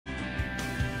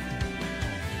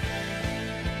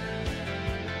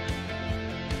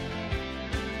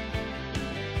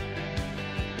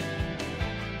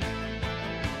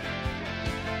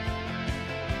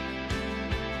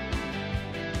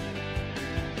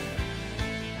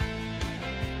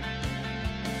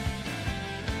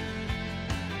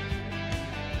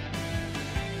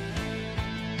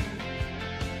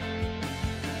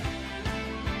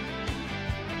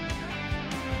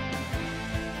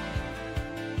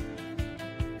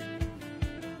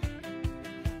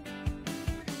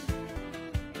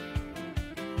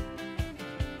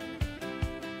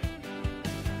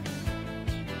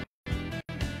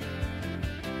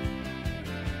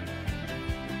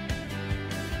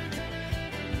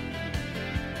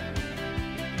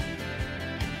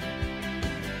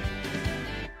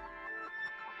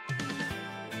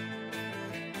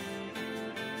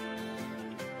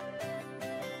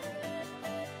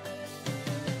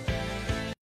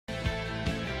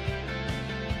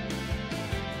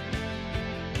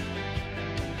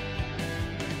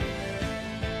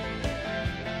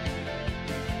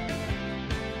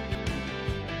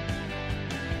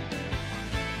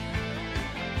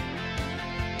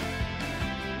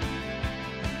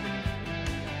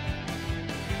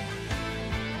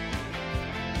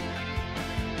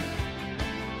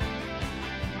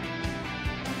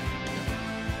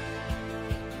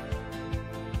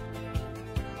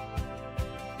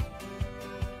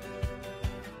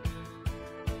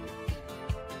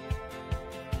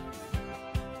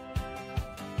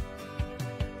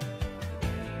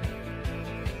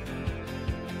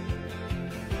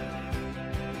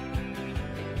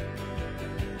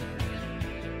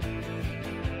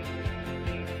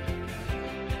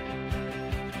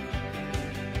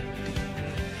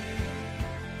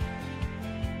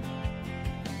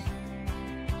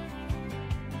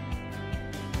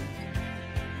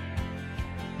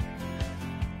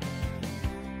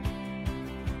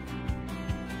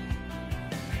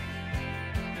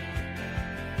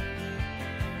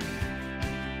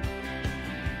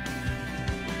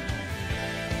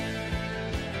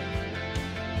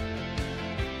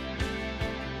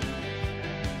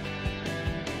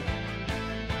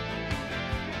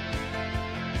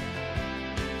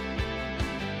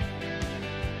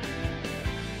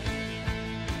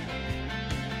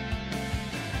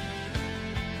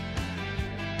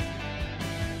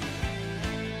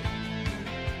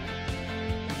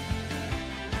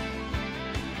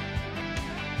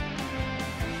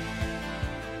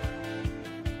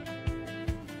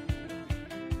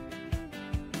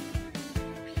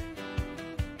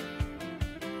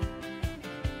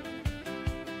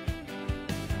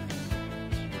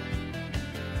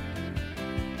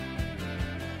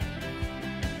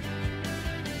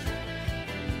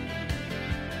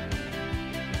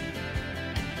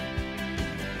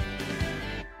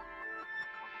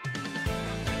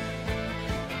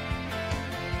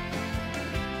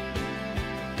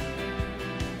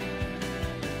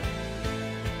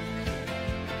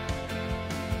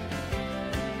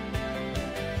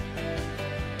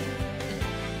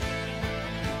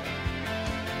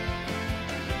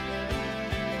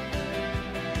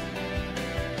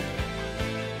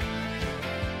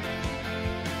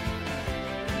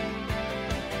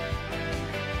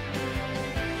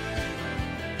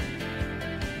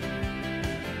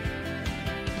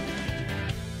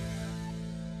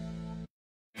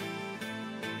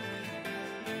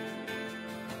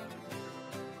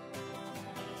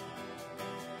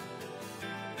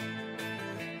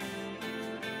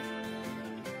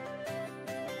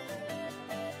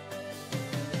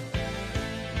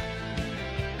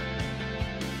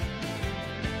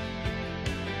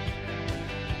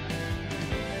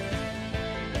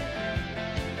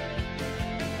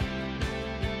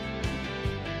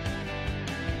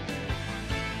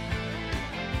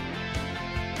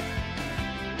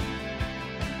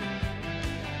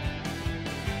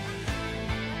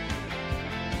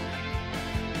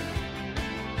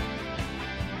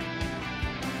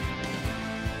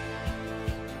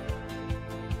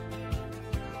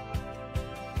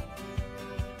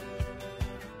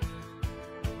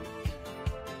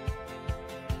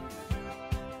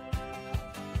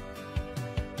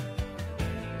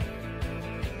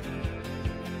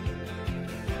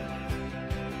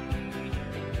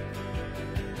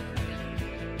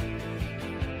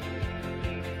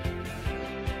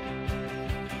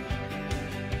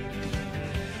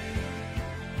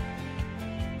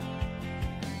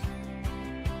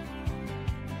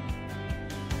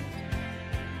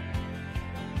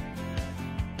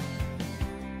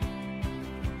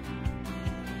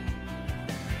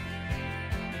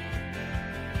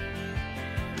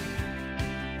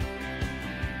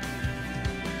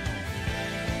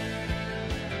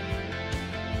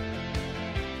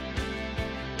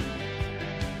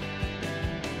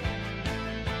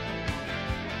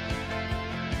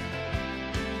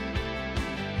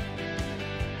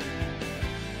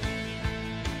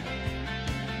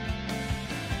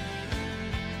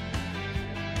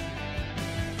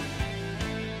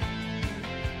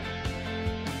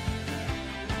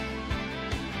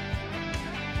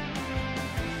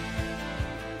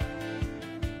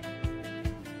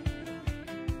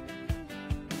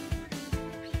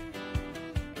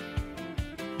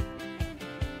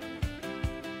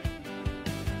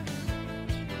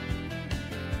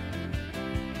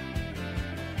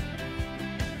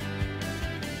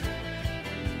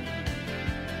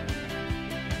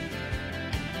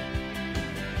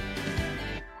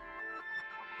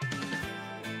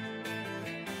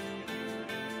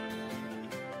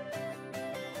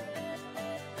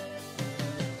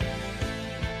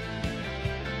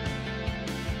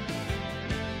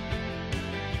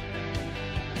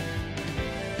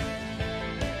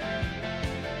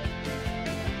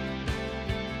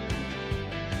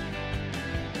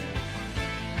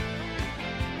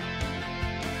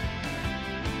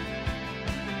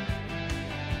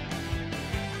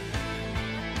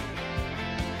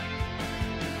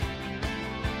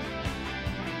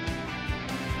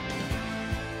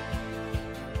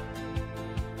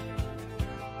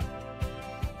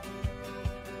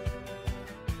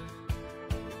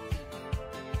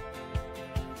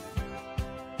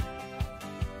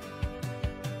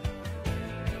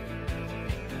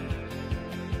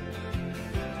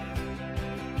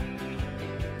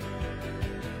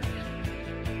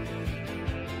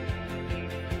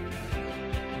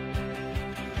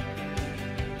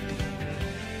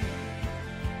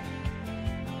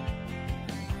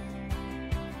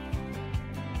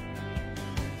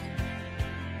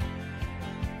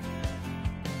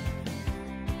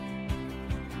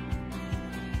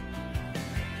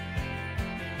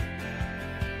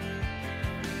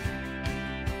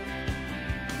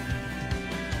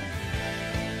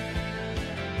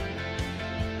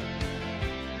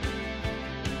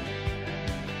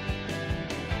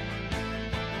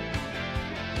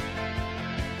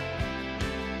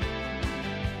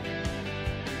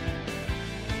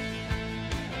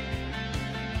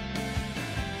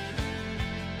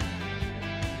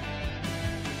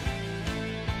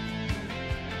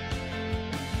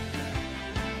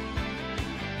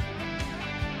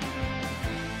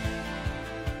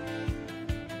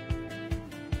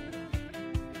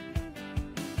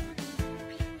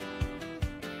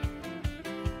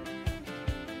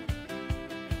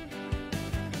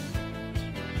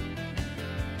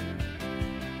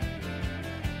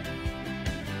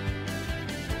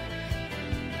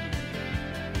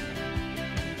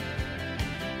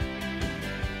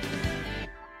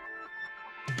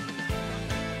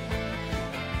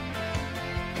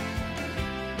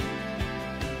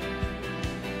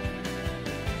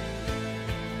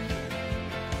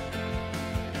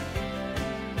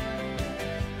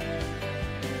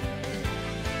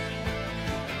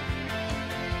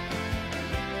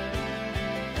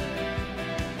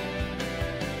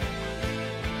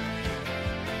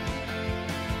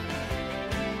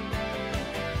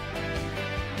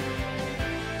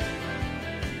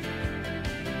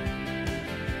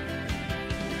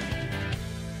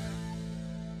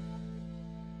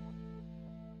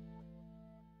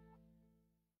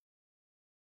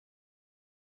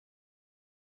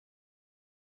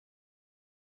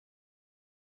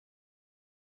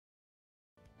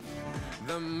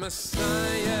The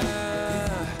Messiah,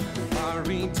 our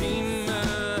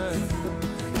Redeemer,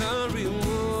 the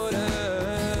Rewarder.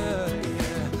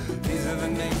 Yeah. These are the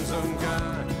names of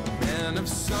God, man of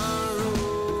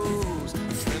sorrows,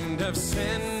 friend of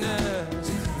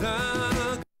sinners, the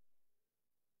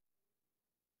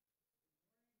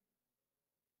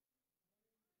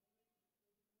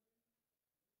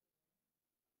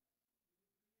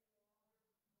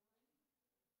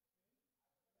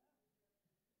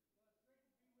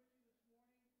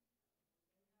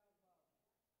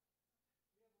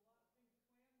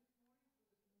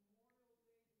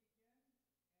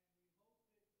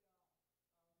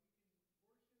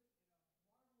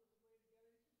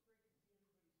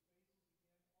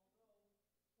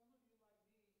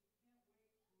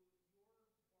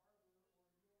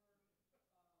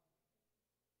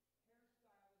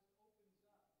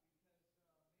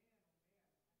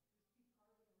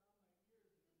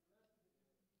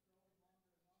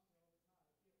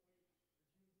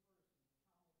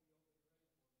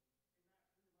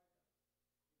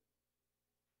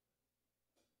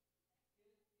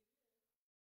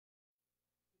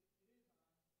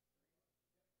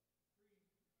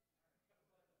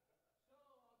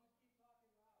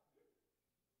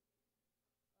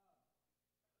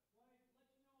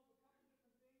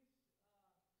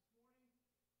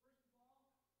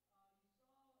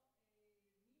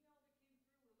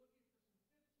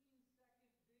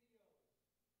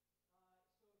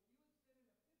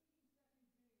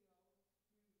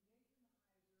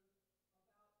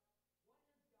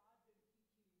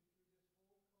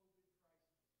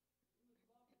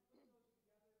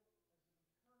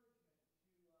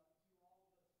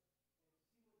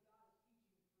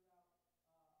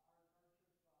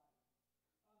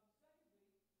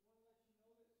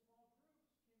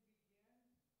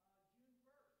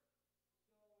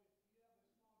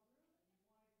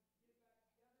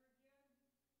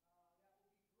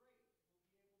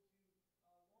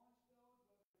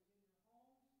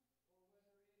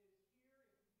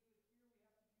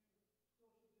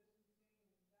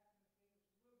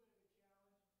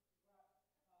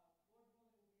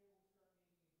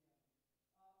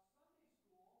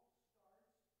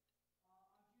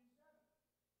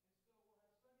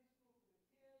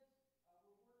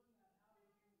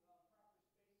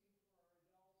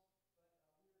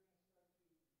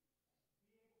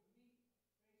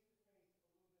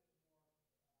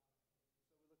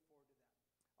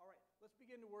Let's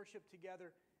begin to worship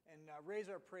together and raise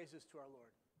our praises to our Lord.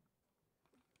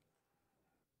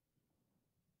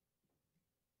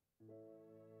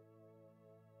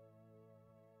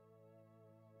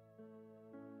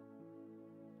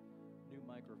 New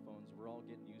microphones, we're all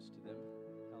getting used to them,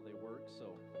 how they work.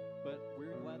 But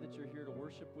we're glad that you're here to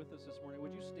worship with us this morning.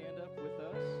 Would you stand up with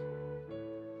us?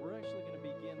 We're actually going to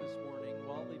begin this morning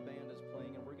while the band is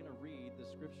playing, and we're going to read the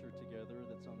scripture together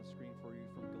that's on the screen for you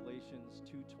from Galatians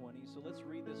 2:20. So let's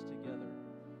read this together.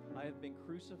 I have been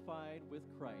crucified with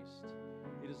Christ.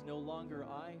 It is no longer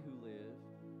I who live,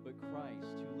 but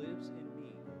Christ who lives in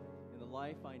me. In the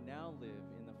life I now live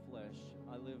in the flesh,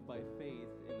 I live by faith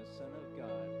in the Son of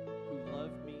God, who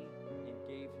loved me and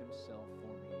gave himself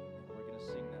for me. And we're going to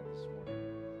sing that this morning.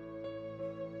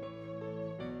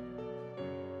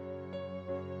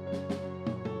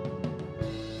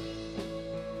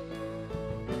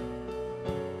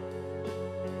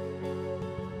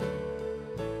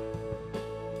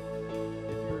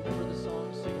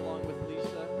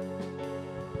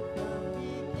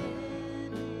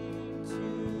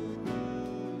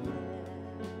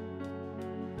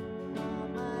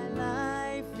 My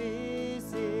life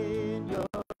is in your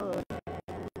hands.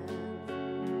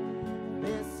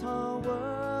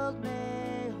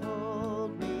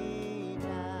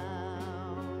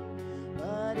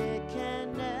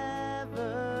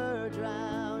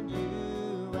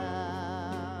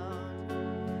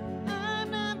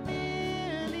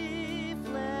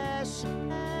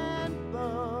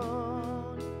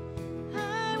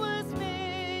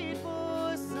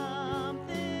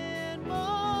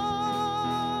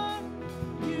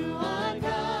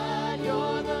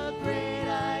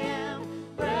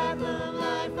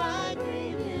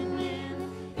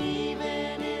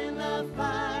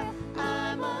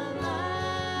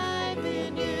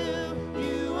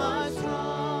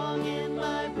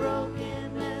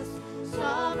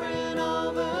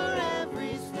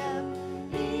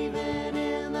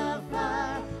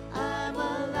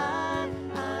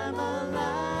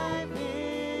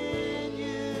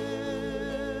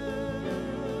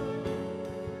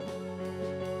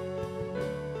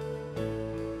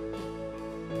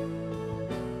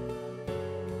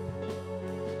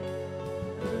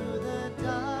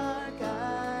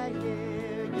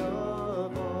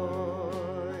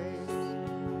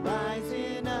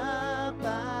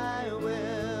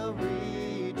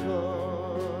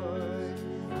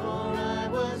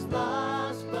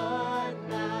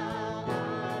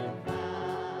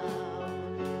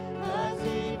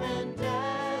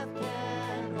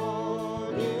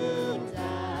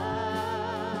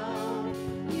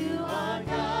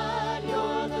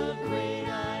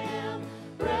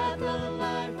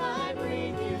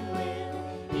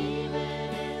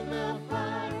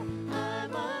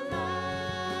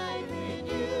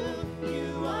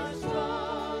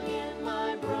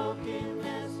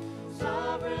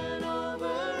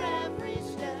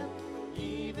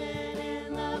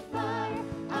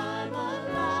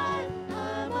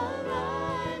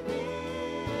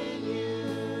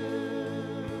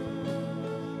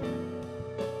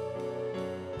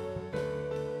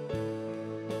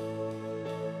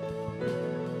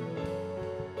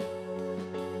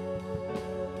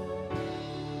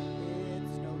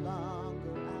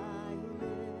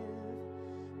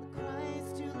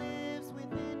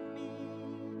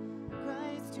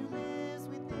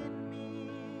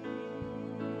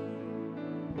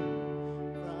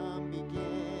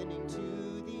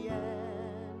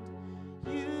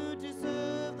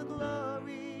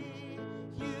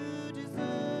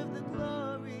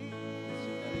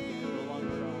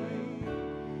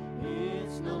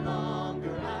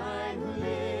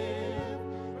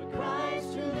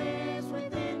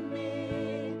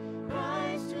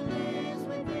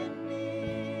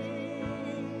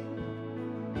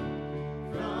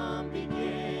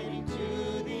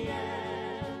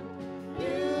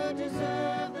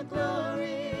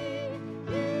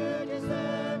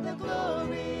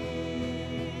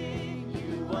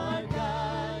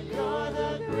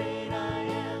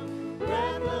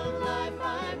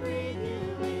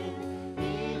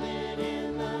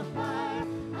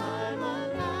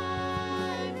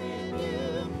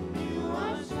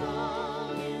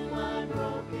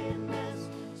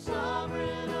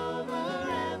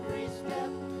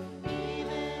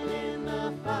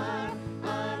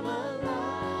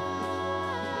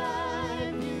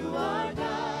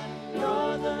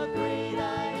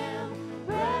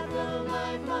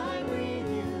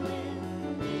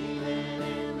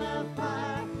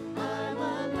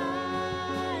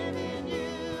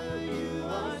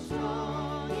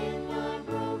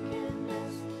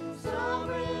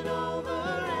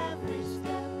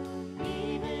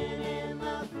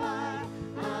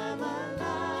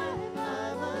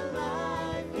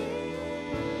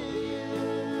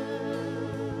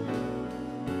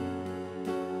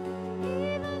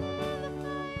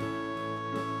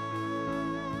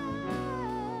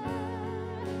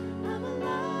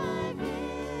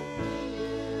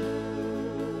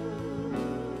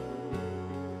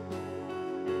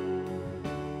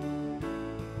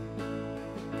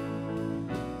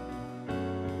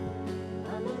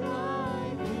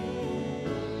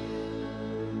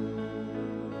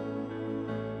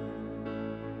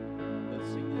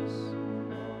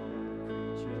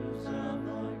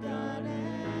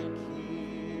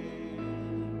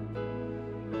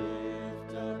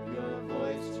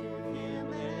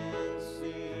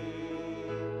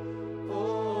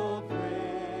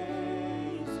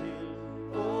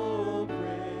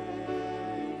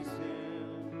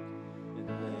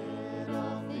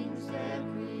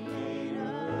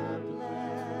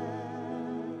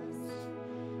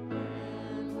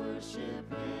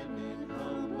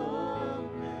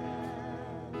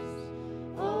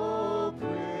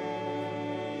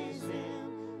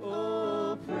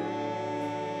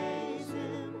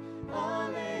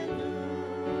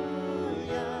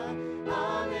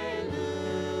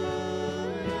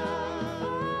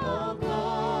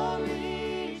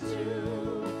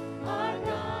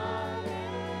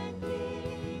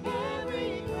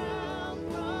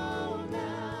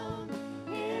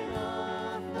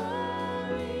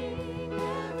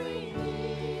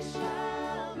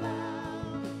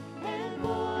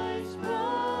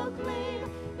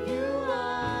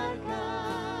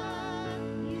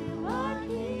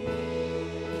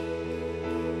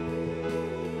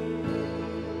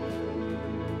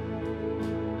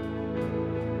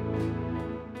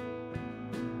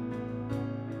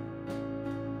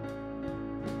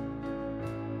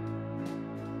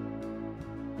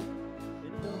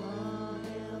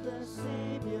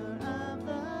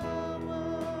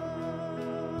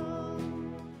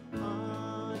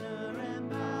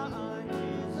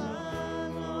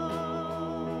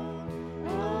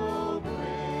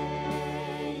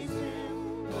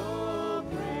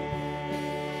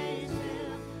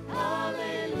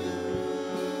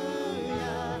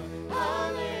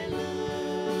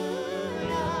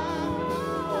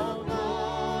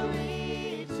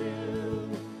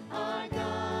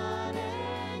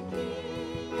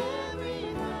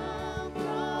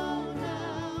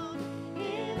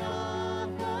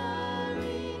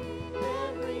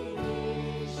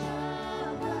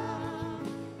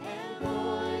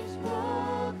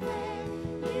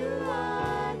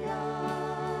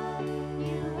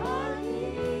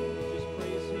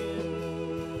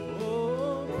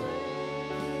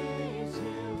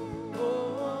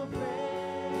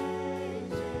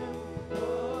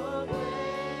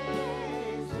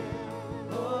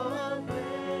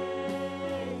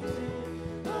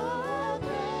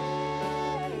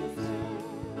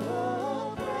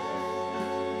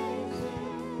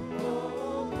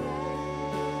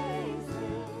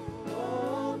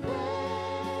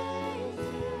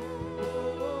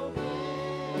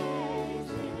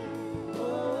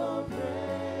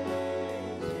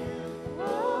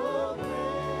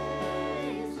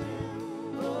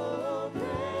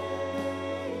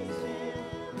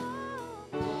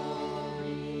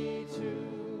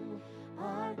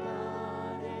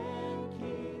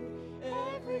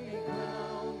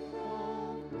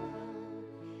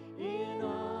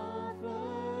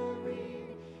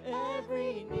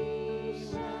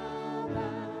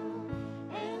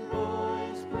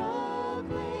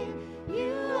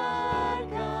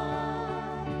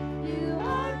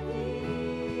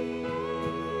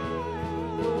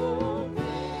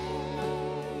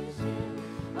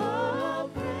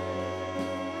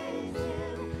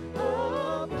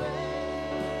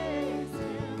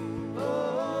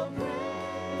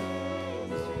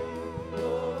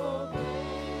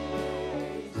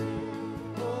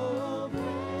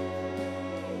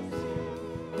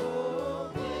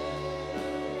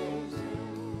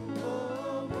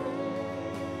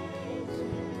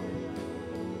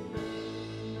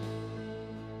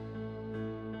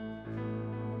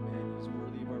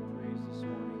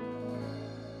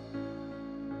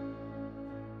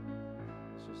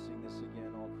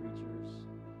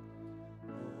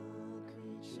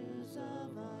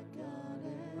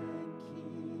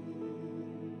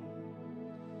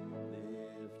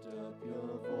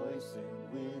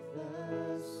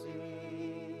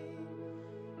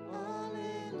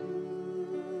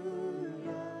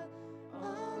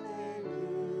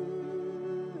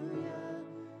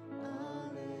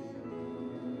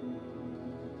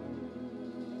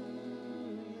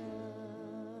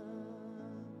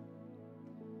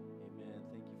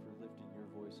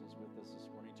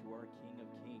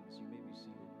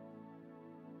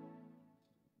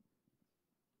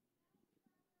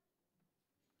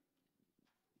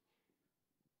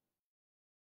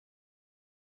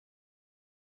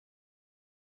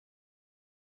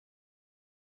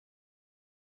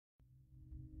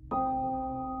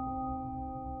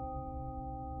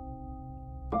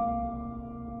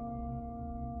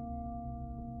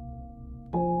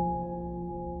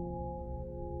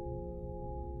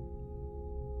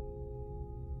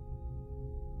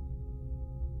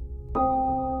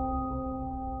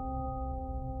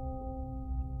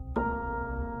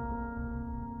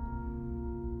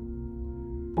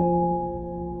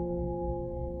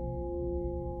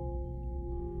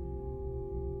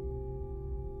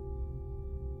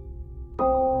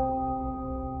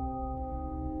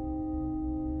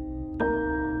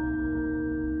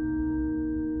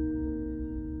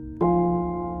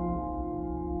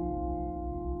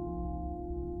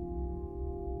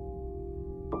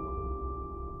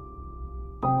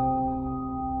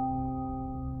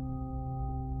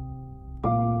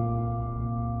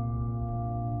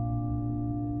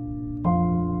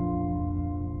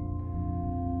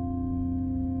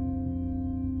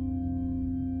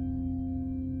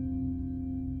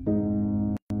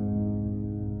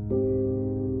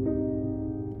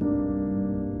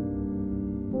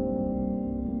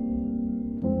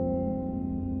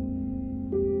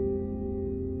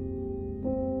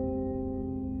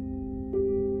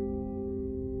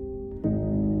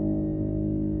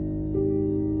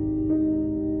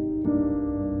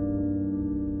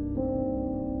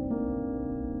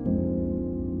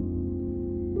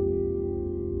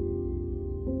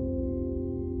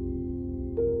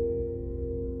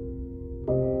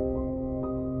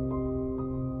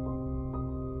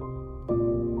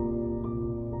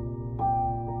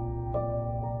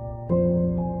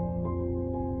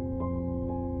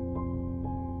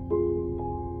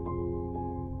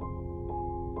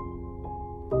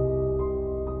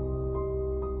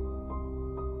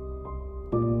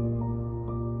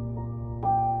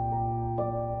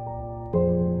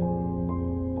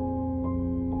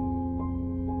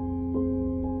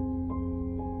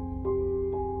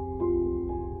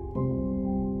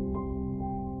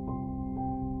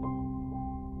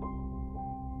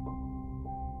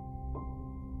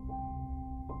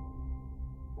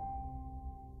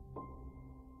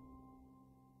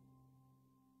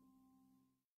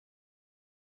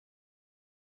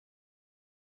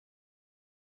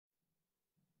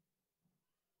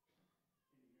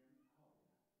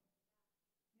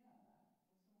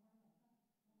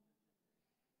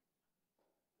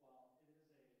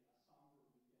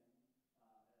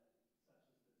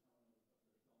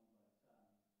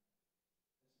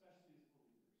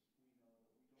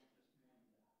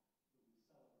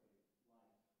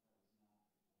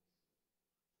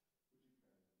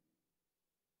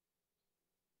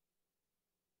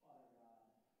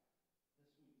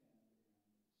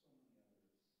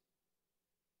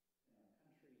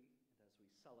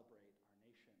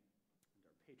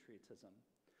 patriotism.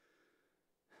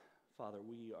 Father,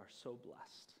 we are so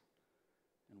blessed,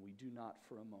 and we do not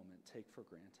for a moment take for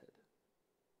granted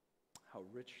how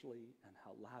richly and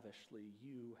how lavishly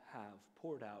you have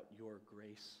poured out your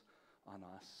grace on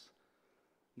us,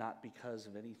 not because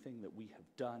of anything that we have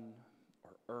done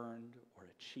or earned or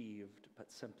achieved,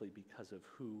 but simply because of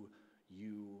who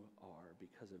you are,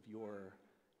 because of your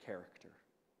character.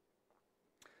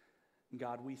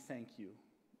 God, we thank you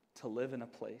to live in a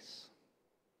place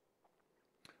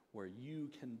where you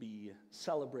can be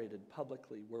celebrated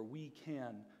publicly, where we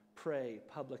can pray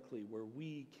publicly, where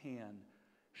we can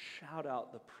shout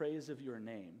out the praise of your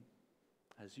name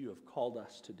as you have called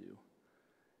us to do.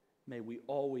 May we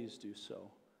always do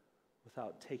so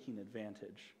without taking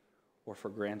advantage or for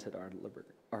granted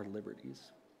our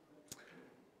liberties.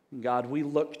 God, we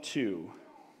look to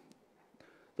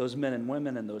those men and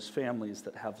women and those families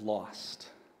that have lost,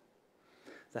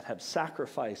 that have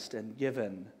sacrificed and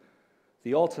given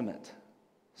the ultimate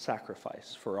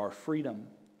sacrifice for our freedom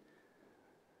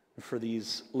and for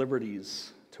these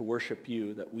liberties to worship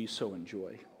you that we so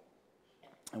enjoy.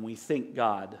 And we thank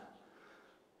God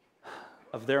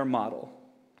of their model,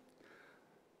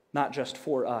 not just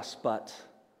for us, but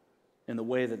in the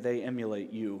way that they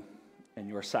emulate you and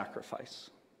your sacrifice.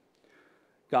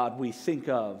 God, we think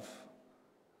of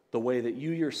the way that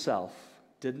you yourself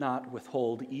did not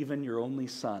withhold even your only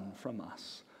Son from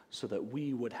us so that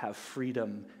we would have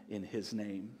freedom in his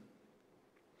name.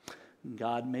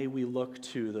 God, may we look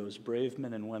to those brave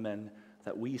men and women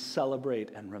that we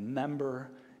celebrate and remember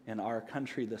in our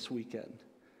country this weekend,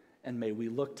 and may we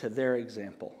look to their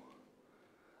example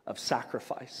of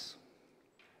sacrifice,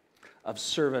 of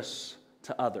service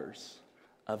to others,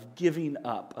 of giving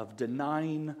up, of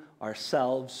denying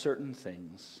ourselves certain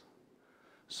things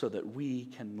so that we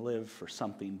can live for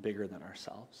something bigger than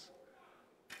ourselves.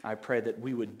 I pray that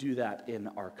we would do that in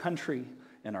our country,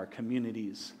 in our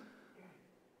communities,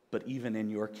 but even in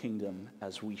your kingdom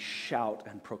as we shout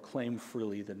and proclaim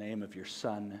freely the name of your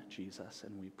Son, Jesus.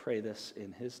 And we pray this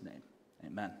in his name.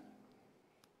 Amen.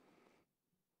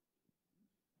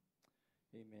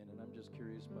 Amen. And I'm just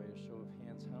curious, by a show of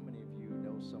hands, how many of you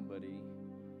know somebody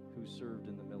who served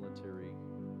in the military?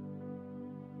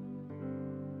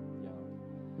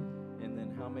 Yeah. And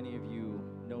then how many of you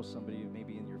know somebody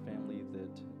maybe in your family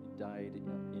that died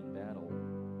in battle?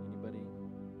 Anybody?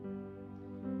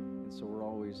 And so we're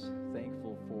always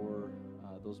thankful for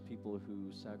those people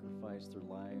who sacrificed their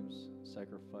lives,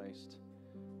 sacrificed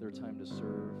their time to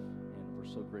serve, and we're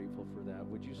so grateful for that.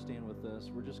 Would you stand with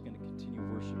us? We're just going to continue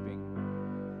worshiping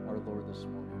our Lord this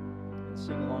morning and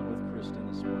sing along with Kristen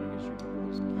this morning as you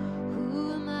remember those.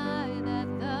 Who am I that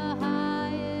the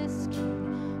highest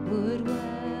King would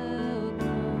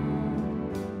welcome?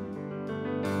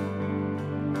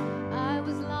 I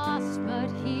was lost, but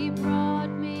he brought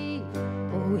me.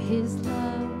 Oh, his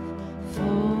love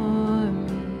for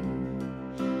me.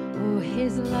 Oh,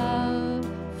 his love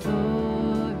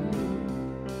for me.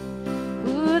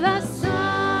 Who the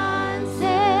Son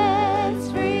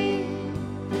sets free,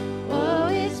 oh,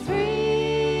 is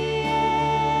free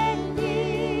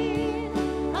indeed.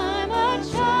 I'm a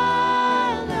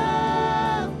child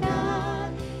of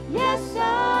God, yes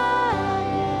I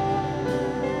am.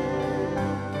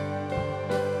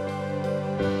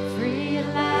 Free at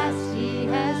last he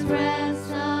has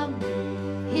ransomed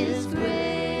me, his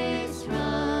grace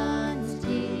runs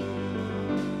deep.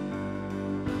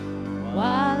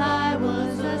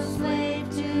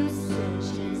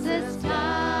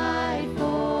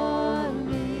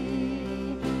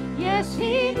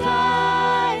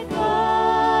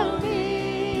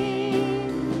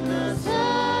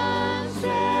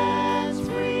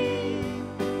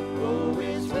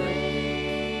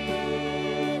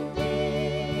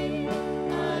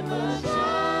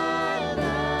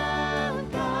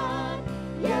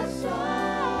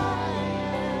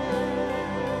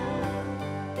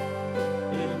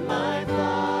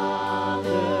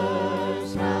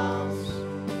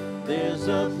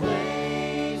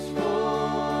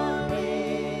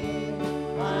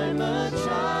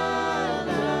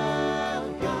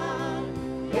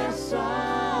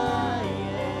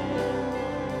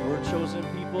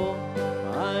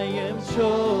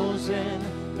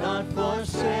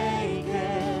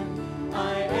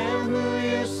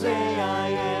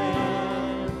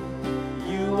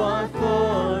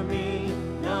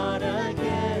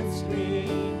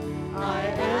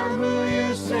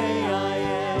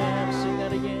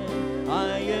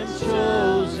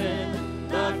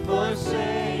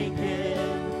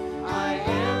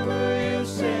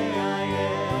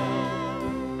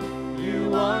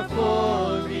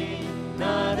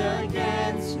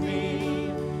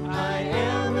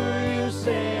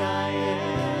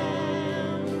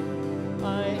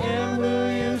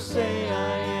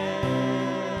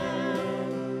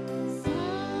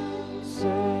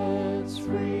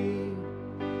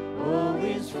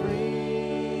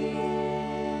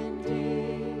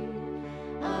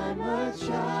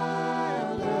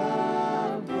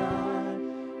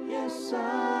 yes,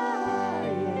 I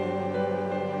am.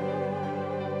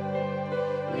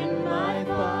 In my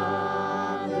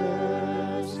Father's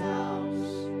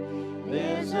house,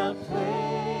 there's a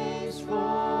place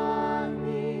for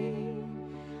me.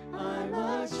 I'm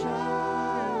a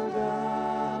child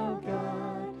of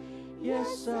God,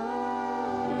 yes,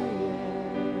 I am.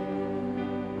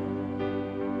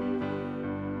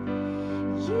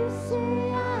 You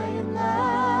say I am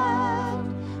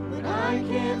loved when I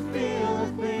can't feel a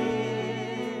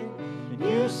thing. And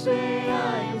you say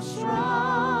I am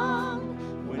strong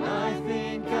when I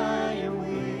think I am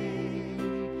weak.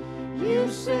 You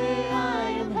say I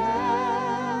am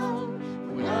held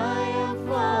when I am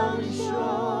falling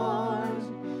short.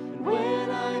 And when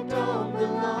I don't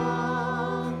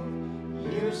belong,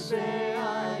 you say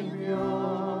I'm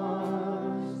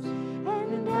yours.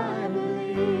 And I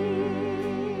believe,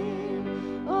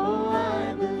 oh,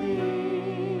 I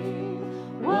believe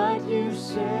what you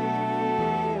say. I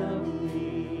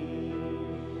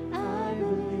believe, I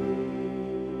believe.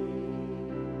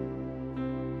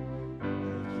 I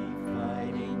keep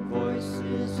fighting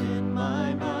voices in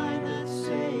my mind that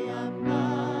say I'm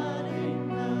not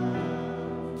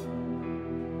enough.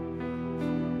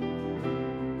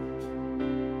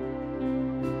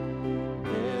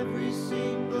 Every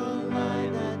single lie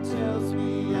that tells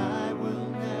me I will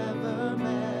never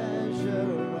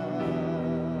measure up.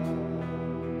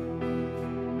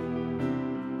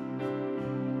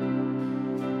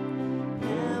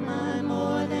 Am I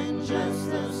more than just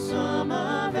the sum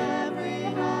of every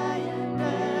high and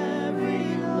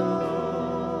every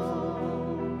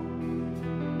low?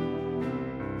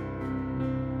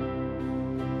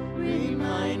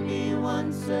 Remind me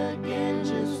once again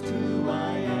just who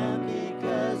I am,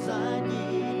 because I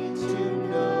need to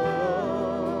know.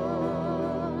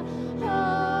 Oh,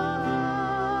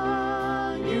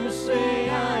 you say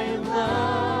I am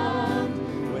loved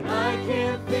when I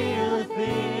can't feel a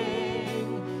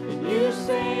thing. And you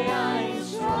say I am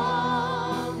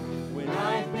strong when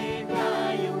I think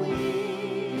I am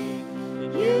weak.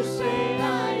 And you say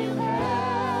I am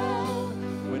held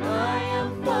when I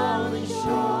am falling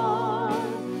short.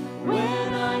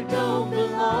 When I don't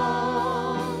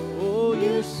belong, oh,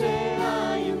 you say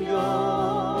I am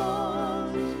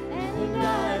yours. And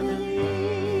I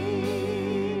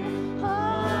believe, oh,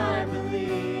 I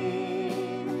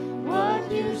believe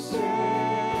what you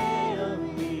say of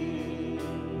me.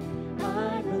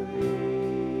 I believe.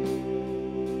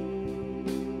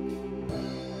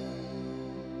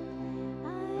 I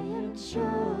am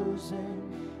chosen,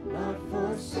 not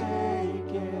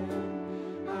forsaken.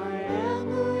 I am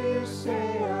who you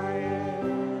say I am.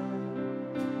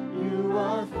 You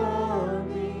are for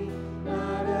me,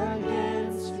 not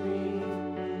against me.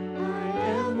 I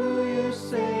am who you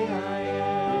say I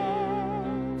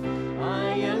am.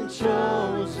 I am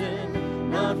chosen,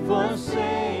 not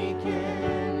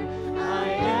forsaken. I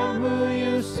am who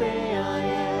you say I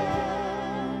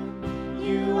am.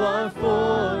 You are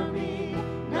for me,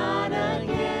 not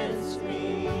against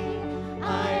me.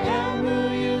 I am who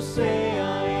you say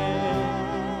I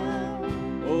am.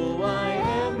 Oh, I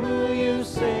am who you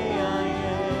say I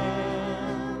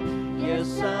am.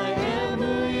 Yes, I am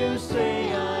who you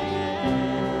say I am.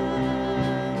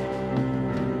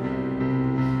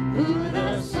 Who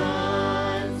the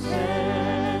Son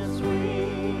sets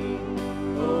free,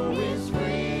 oh, is free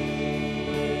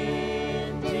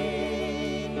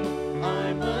indeed.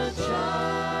 I'm a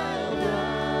child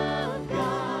of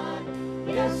God.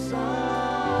 Yes,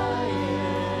 I am.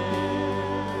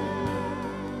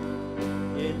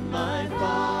 In my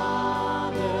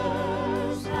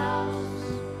Father's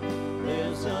house,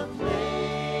 there's a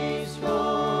place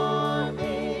for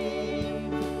me.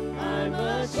 I'm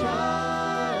a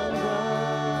child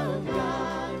of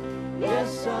God.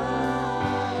 Yes, I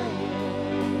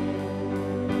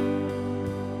am.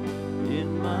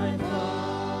 In my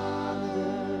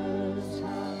Father's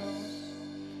house,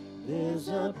 there's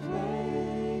a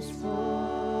place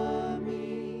for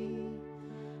me.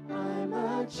 I'm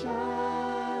a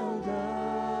child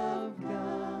of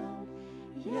God.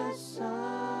 Yes,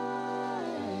 I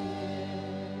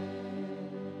am.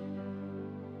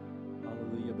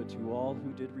 Hallelujah. But to all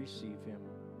who did receive him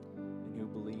and who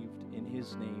believed in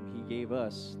his name, he gave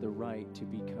us the right to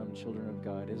become children of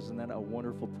God. Isn't that a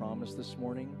wonderful promise this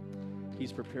morning?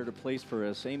 He's prepared a place for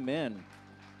us. Amen.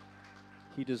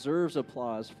 He deserves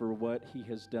applause for what he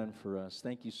has done for us.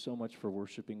 Thank you so much for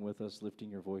worshiping with us, lifting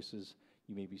your voices.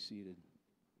 You may be seated.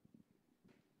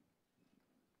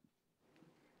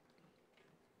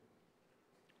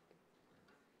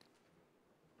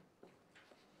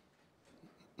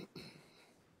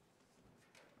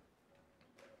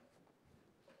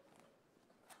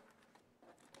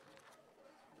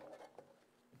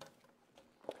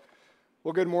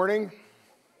 Well, good morning.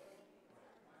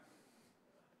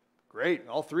 Great,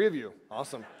 all three of you.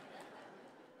 Awesome.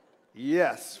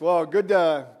 Yes, well, good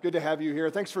to have you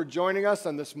here. Thanks for joining us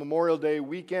on this Memorial Day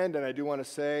weekend. And I do want to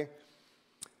say,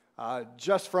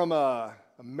 just from an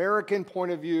American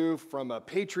point of view, from a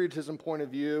patriotism point of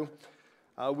view,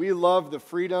 we love the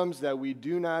freedoms that we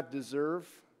do not deserve,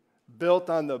 built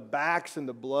on the backs and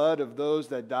the blood of those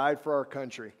that died for our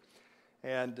country.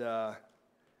 And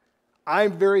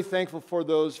I'm very thankful for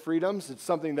those freedoms. It's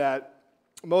something that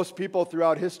most people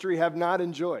throughout history have not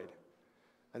enjoyed.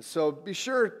 And so be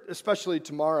sure, especially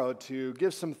tomorrow, to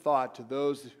give some thought to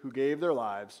those who gave their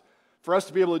lives for us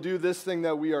to be able to do this thing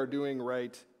that we are doing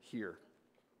right here.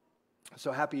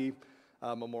 So happy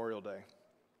Memorial Day.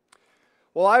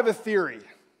 Well, I have a theory.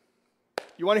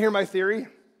 You want to hear my theory?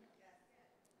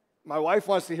 My wife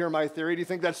wants to hear my theory. Do you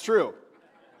think that's true?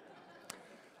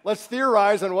 Let's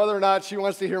theorize on whether or not she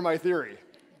wants to hear my theory,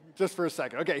 just for a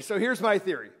second. Okay, so here's my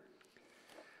theory.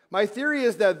 My theory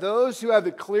is that those who have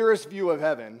the clearest view of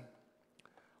heaven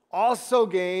also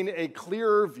gain a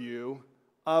clearer view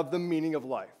of the meaning of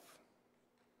life,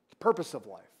 the purpose of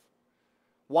life,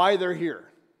 why they're here.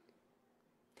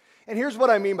 And here's what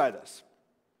I mean by this.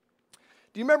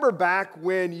 Do you remember back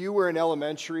when you were in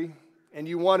elementary and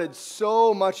you wanted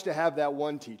so much to have that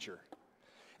one teacher?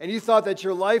 And you thought that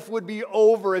your life would be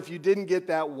over if you didn't get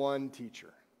that one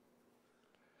teacher?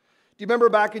 Do you remember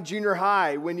back in junior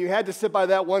high when you had to sit by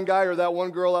that one guy or that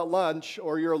one girl at lunch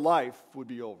or your life would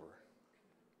be over?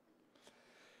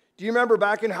 Do you remember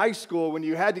back in high school when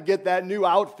you had to get that new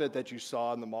outfit that you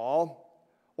saw in the mall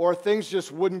or things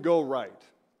just wouldn't go right?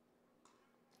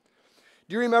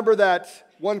 Do you remember that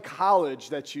one college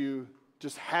that you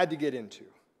just had to get into?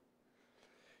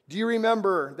 Do you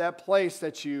remember that place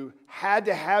that you had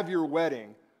to have your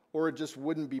wedding or it just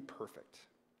wouldn't be perfect?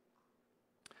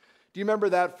 Do you remember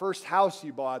that first house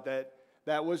you bought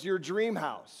that was your dream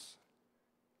house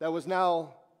that was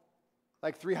now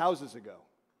like 3 houses ago?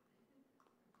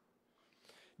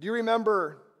 Do you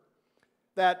remember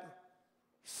that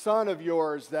son of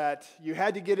yours that you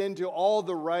had to get into all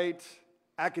the right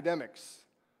academics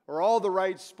or all the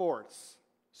right sports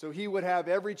so he would have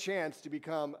every chance to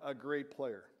become a great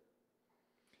player?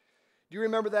 Do you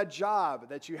remember that job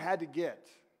that you had to get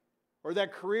or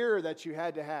that career that you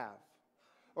had to have?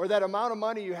 Or that amount of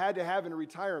money you had to have in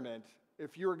retirement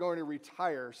if you were going to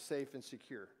retire safe and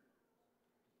secure?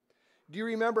 Do you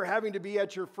remember having to be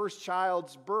at your first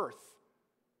child's birth?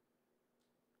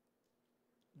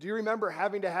 Do you remember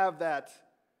having to have that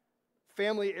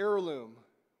family heirloom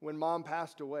when mom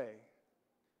passed away?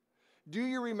 Do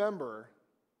you remember,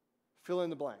 fill in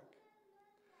the blank,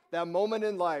 that moment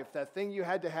in life, that thing you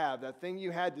had to have, that thing you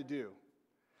had to do,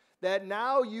 that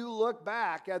now you look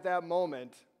back at that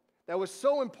moment that was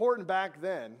so important back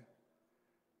then,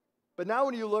 but now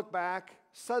when you look back,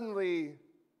 suddenly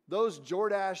those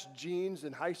Jordache jeans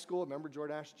in high school, remember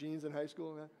Jordache jeans in high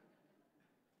school? Man?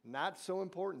 Not so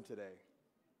important today.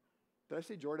 Did I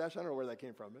say Jordache? I don't know where that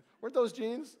came from. Weren't those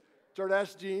jeans?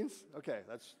 Jordache jeans? Okay,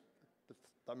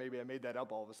 thought maybe I made that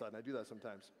up all of a sudden. I do that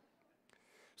sometimes.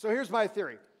 So here's my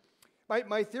theory.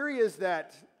 My theory is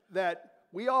that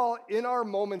we all, in our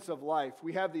moments of life,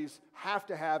 we have these have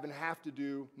to have and have to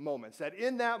do moments. That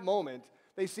in that moment,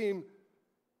 they seem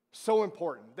so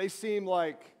important. They seem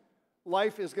like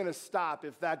life is going to stop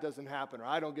if that doesn't happen, or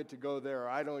I don't get to go there, or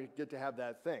I don't get to have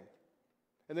that thing.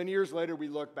 And then years later, we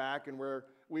look back and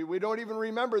we don't even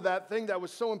remember that thing that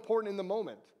was so important in the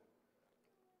moment.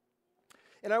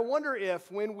 And I wonder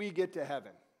if when we get to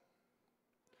heaven,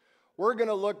 we're going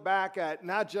to look back at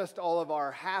not just all of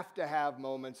our have-to-have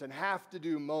moments and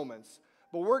have-to-do moments,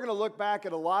 but we're going to look back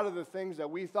at a lot of the things that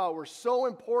we thought were so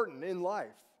important in life.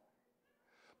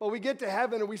 But we get to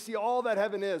heaven and we see all that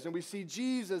heaven is, and we see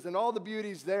Jesus and all the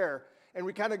beauties there, and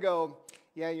we kind of go,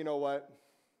 yeah, you know what?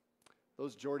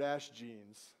 Those Jordache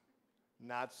jeans,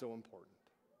 not so important.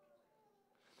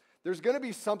 There's going to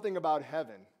be something about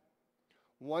heaven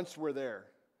once we're there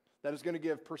that is going to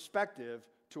give perspective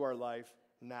to our life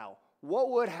now.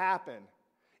 What would happen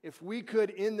if we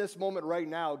could, in this moment right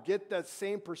now, get that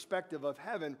same perspective of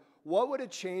heaven? What would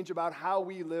it change about how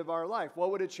we live our life?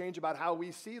 What would it change about how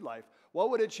we see life?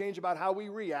 What would it change about how we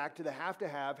react to the have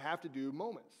to do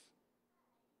moments?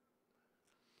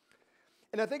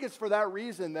 And I think it's for that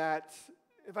reason that,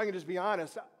 if I can just be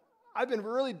honest, I've been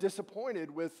really disappointed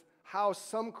with how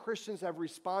some Christians have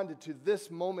responded to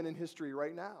this moment in history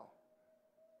right now,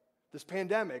 this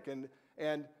pandemic,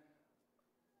 and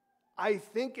I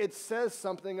think it says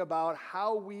something about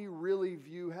how we really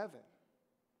view heaven,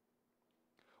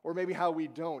 or maybe how we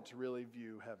don't really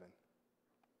view heaven.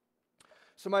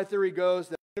 So my theory goes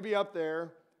that to be up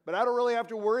there, but I don't really have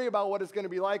to worry about what it's going to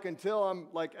be like until I'm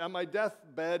like at my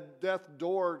deathbed, death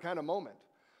door kind of moment.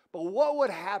 But what would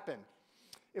happen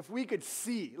if we could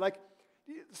see, like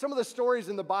some of the stories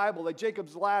in the Bible, like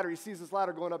Jacob's ladder, he sees this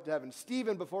ladder going up to heaven.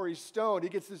 Stephen, before he's stoned, he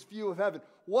gets this view of heaven.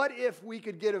 What if we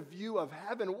could get a view of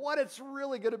heaven, what it's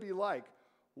really going to be like?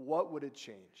 What would it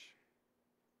change?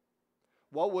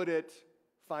 What would it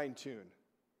fine-tune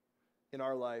in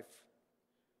our life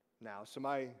now? So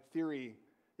my theory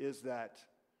is that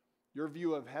your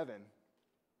view of heaven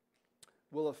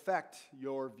will affect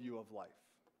your view of life.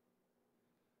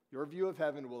 Your view of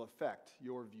heaven will affect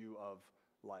your view of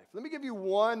life. Let me give you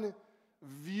one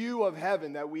view of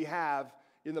heaven that we have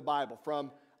in the Bible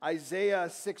from Isaiah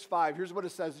 6:5. Here's what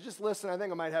it says. Just listen. I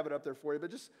think I might have it up there for you,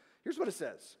 but just here's what it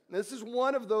says. And this is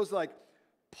one of those like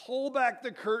pull back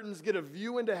the curtains, get a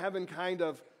view into heaven kind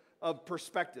of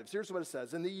perspectives. Here's what it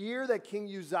says. In the year that King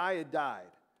Uzziah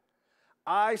died,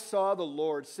 I saw the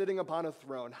Lord sitting upon a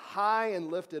throne, high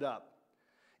and lifted up,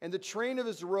 and the train of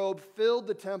his robe filled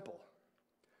the temple.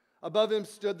 Above him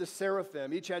stood the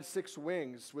seraphim. Each had 6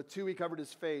 wings. With 2 he covered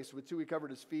his face, with 2 he covered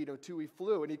his feet, and with 2 he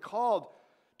flew. And he called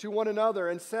to one another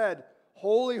and said,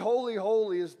 Holy, holy,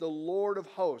 holy is the Lord of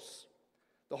hosts.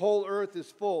 The whole earth is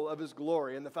full of his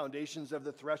glory. And the foundations of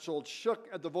the threshold shook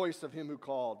at the voice of him who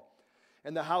called,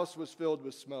 and the house was filled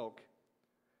with smoke.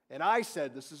 And I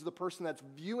said, this is the person that's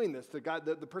viewing this,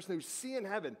 the person who's seeing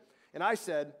heaven. And I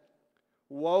said,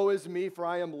 Woe is me, for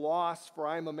I am lost, for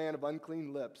I am a man of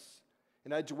unclean lips.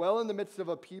 And I dwell in the midst of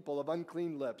a people of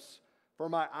unclean lips, for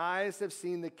my eyes have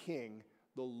seen the King,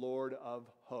 the Lord of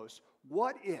hosts.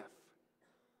 What if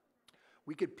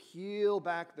we could peel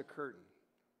back the curtain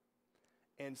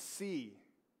and see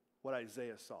what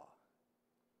Isaiah saw?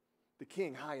 The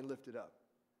King high and lifted up.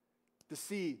 To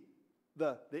see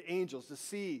the angels, to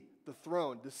see the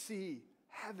throne, to see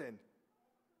heaven.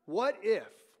 What if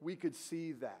we could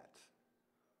see that?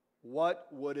 What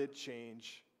would it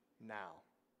change now?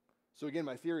 So again,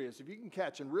 my theory is if you can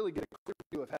catch and really get a clear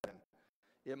view of heaven,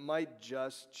 it might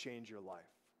just change your life.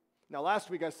 Now,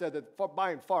 last week I said that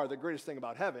by and far the greatest thing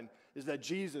about heaven is that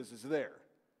Jesus is there.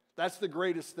 That's the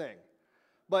greatest thing.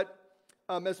 But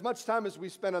as much time as we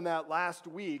spent on that last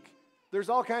week, there's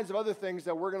all kinds of other things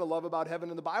that we're going to love about heaven,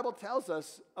 and the Bible tells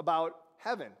us about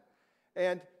heaven.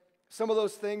 And some of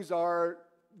those things are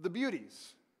the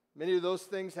beauties. Many of those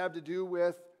things have to do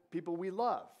with people we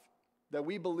love, that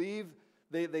we believe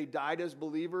they died as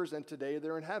believers, and today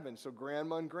they're in heaven. So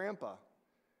grandma and grandpa.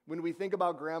 When we think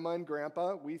about grandma and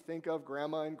grandpa, we think of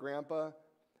grandma and grandpa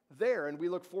there. And we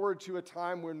look forward to a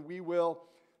time when we will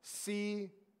see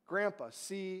grandpa,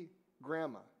 see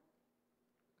grandma.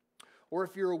 Or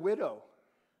if you're a widow,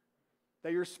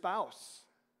 that your spouse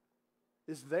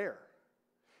is there.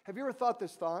 Have you ever thought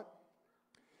this thought?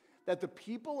 That the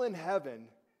people in heaven,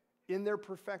 in their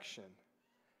perfection,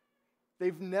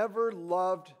 they've never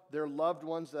loved their loved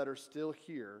ones that are still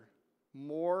here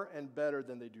more and better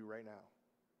than they do right now.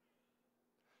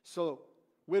 So,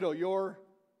 widow, your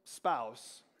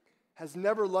spouse has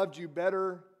never loved you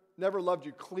better, never loved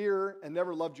you clearer, and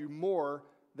never loved you more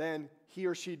than he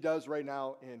or she does right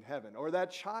now in heaven. Or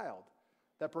that child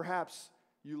that perhaps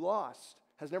you lost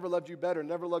has never loved you better,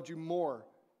 never loved you more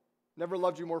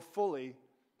fully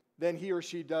than he or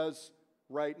she does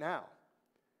right now.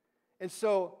 And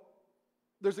so,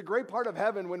 there's a great part of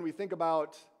heaven when we think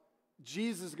about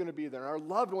Jesus is going to be there, and our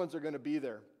loved ones are going to be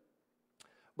there.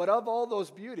 But of all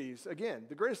those beauties, again,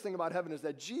 the greatest thing about heaven is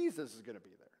that Jesus is going to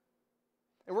be there.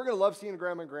 And we're going to love seeing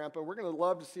grandma and grandpa. We're going to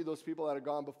love to see those people that have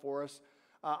gone before us.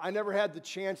 I never had the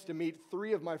chance to meet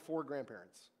 3 of my 4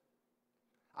 grandparents.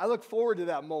 I look forward to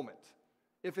that moment,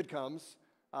 if it comes,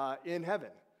 in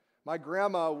heaven. My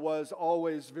grandma was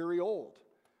always very old.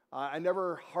 I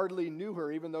never hardly knew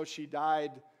her, even though she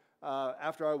died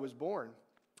after I was born.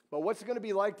 But what's it going to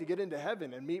be like to get into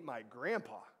heaven and meet my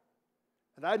grandpa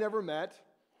that I never met,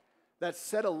 that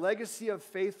set a legacy of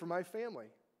faith for my family?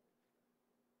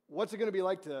 What's it going to be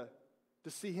like to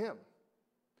see him?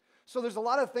 So there's a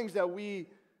lot of things that we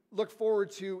look forward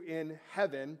to in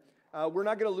heaven. We're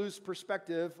not going to lose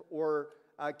perspective or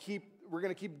we're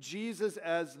going to keep Jesus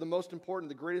as the most important,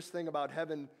 the greatest thing about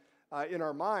heaven in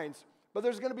our minds. But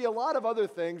there's going to be a lot of other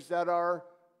things that are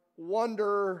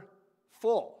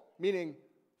wonderful, meaning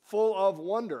full of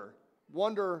wonder,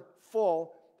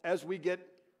 wonderful as we get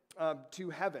to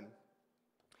heaven.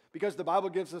 Because the Bible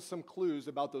gives us some clues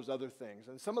about those other things.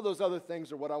 And some of those other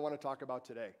things are what I want to talk about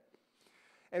today.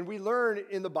 And we learn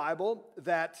in the Bible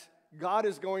that God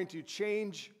is going to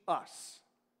change us,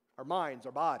 our minds,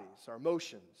 our bodies, our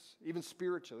emotions, even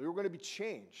spiritually. We're going to be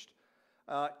changed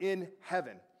in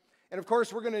heaven. And of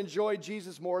course, we're going to enjoy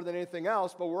Jesus more than anything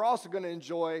else, but we're also going to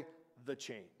enjoy the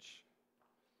change.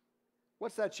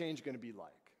 What's that change going to be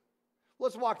like?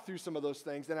 Let's walk through some of those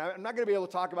things. And I'm not going to be able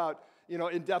to talk about,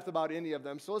 in depth about any of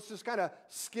them. So let's just kind of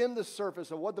skim the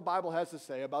surface of what the Bible has to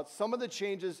say about some of the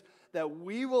changes that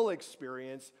we will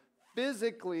experience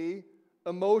physically,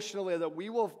 emotionally, that we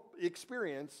will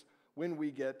experience when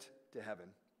we get to heaven.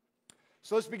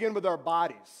 So let's begin with our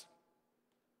bodies.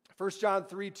 1 John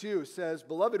 3:2 says,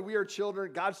 "Beloved, we are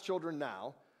children, God's children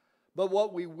now, but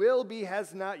what we will be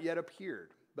has not yet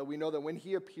appeared. But we know that when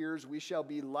he appears, we shall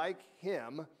be like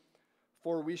him,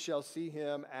 for we shall see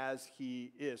him as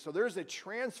he is." So there's a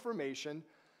transformation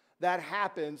that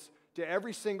happens to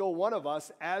every single one of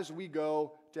us as we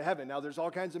go to heaven. Now, there's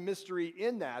all kinds of mystery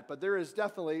in that, but there is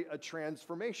definitely a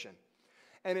transformation.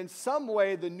 And in some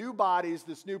way, the new bodies,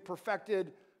 this new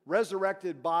perfected,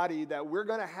 resurrected body that we're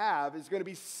going to have is going to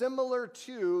be similar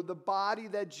to the body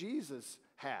that Jesus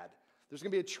had. There's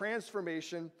going to be a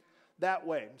transformation that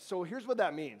way. So here's what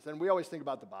that means. And we always think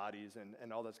about the bodies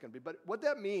and all that's going to be. But what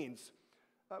that means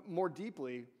more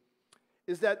deeply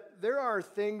is that there are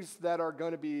things that are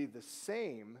going to be the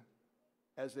same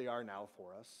as they are now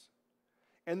for us.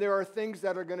 And there are things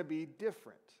that are going to be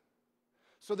different.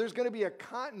 So there's going to be a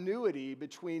continuity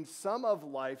between some of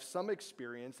life, some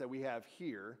experience that we have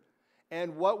here,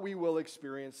 and what we will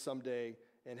experience someday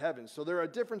in heaven. So there are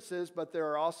differences, but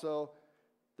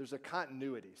there's a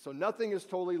continuity. So nothing is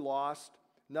totally lost.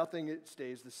 Nothing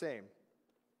stays the same.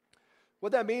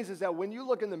 What that means is that when you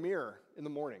look in the mirror in the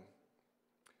morning,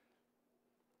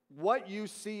 what you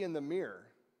see in the mirror,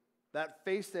 that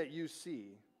face that you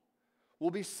see,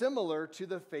 will be similar to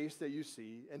the face that you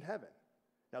see in heaven.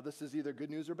 Now, this is either good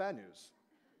news or bad news,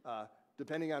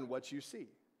 depending on what you see.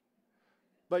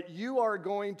 But you are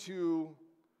going to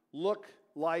look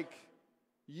like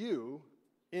you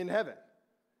in heaven.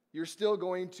 You're still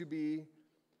going to be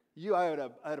you. I had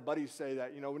a buddy say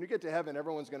that, when you get to heaven,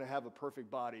 everyone's going to have a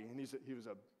perfect body. And he was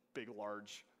a big,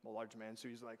 large man. So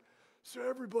he's like, so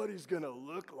everybody's going to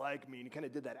look like me. And he kind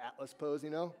of did that Atlas pose,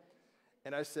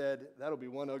 And I said, that'll be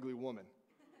one ugly woman.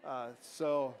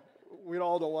 So we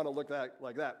all don't want to look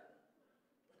like that.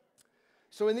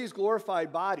 So in these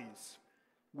glorified bodies,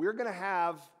 we're going to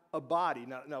have a body.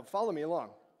 Now follow me along.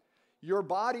 Your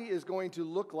body is going to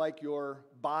look like your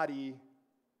body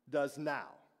does now.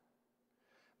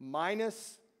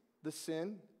 Minus the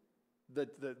sin,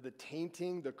 the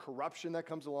tainting, the corruption that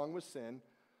comes along with sin,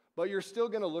 but you're still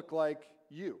going to look like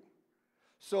you.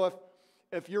 So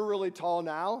if you're really tall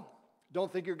now,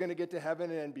 don't think you're going to get to heaven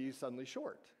and be suddenly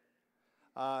short.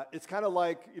 It's kind of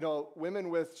like, women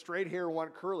with straight hair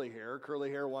want curly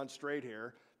hair wants straight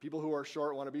hair. People who are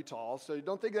short want to be tall. So you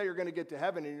don't think that you're going to get to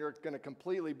heaven and you're going to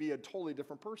completely be a totally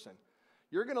different person.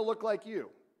 You're going to look like you,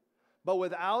 but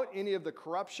without any of the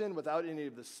corruption, without any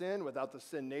of the sin, without the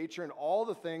sin nature, and all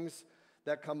the things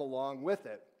that come along with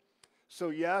it. So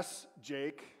yes,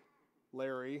 Jake,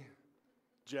 Larry,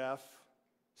 Jeff,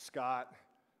 Scott,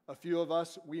 a few of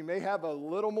us, we may have a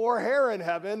little more hair in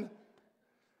heaven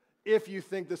if you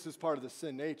think this is part of the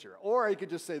sin nature. Or you could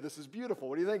just say, this is beautiful.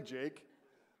 What do you think, Jake?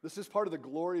 This is part of the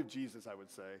glory of Jesus, I would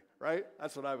say, right?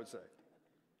 That's what I would say.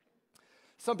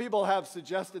 Some people have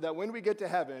suggested that when we get to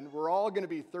heaven, we're all going to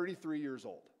be 33 years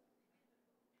old,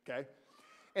 okay?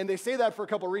 And they say that for a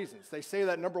couple reasons. They say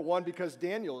that, number one, because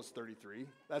Daniel is 33.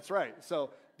 That's right. So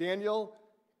Daniel,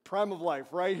 prime of life,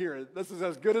 right here. This is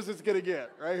as good as it's going to get,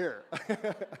 right here.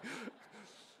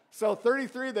 So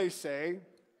 33, they say,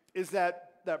 is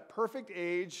that perfect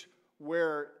age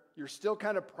where you're still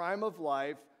kind of prime of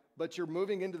life, but you're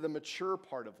moving into the mature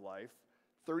part of life.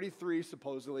 33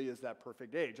 supposedly is that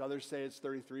perfect age. Others say it's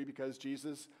 33 because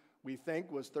Jesus, we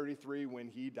think, was 33 when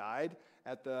he died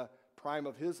at the prime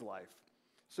of his life.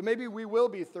 So maybe we will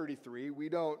be 33. We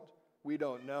don't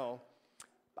know.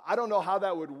 I don't know how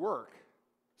that would work.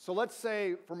 So let's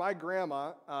say for my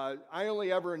grandma, I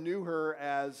only ever knew her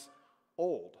as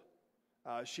old.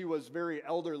 She was very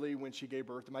elderly when she gave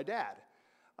birth to my dad.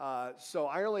 So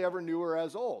I only ever knew her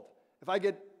as old.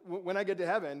 When I get to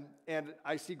heaven and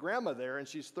I see grandma there and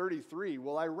she's 33,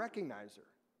 will I recognize her?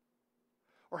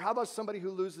 Or how about somebody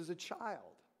who loses a child?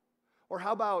 Or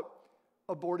how about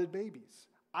aborted babies?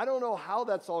 I don't know how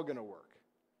that's all going to work.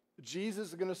 Jesus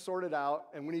is going to sort it out,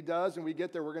 and when he does and we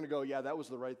get there, we're going to go, yeah, that was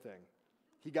the right thing.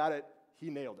 He got it. He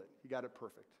nailed it. He got it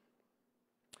perfect.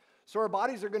 So our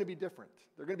bodies are going to be different.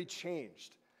 They're going to be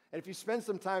changed. And if you spend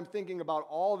some time thinking about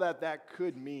all that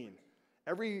could mean,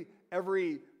 every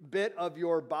bit of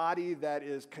your body that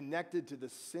is connected to the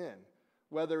sin,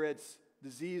 whether it's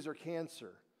disease or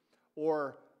cancer,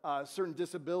 or certain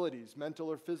disabilities, mental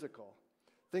or physical,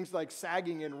 Things like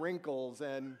sagging and wrinkles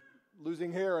and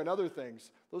losing hair and other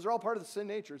things. Those are all part of the sin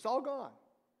nature. It's all gone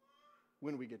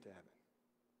when we get to heaven.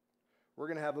 We're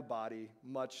going to have a body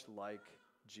much like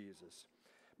Jesus.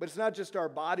 But it's not just our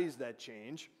bodies that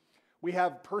change. We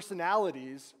have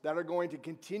personalities that are going to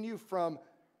continue from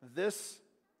this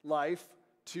life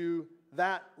to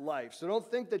that life. So don't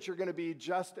think that you're going to be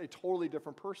just a totally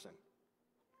different person.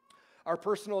 Our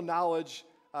personal knowledge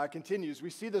continues. We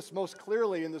see this most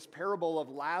clearly in this parable of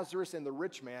Lazarus and the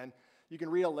rich man. You can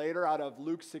read it later out of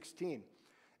Luke 16.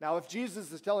 Now, if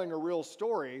Jesus is telling a real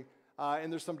story,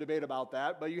 and there's some debate about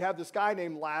that, but you have this guy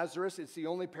named Lazarus. It's the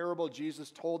only parable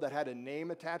Jesus told that had a name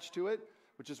attached to it,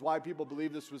 which is why people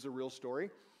believe this was a real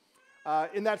story.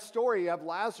 In that story, you have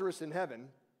Lazarus in heaven,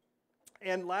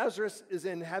 and Lazarus is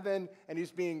in heaven, and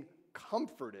he's being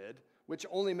comforted, which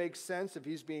only makes sense if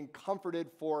he's being comforted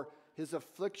for his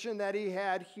affliction that he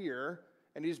had here,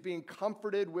 and he's being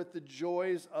comforted with the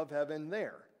joys of heaven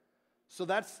there. So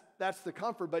that's the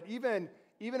comfort. But even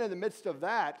in the midst of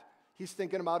that, he's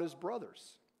thinking about his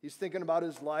brothers. He's thinking about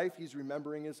his life. He's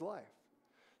remembering his life.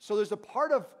 So there's a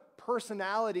part of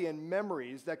personality and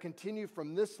memories that continue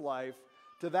from this life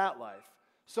to that life.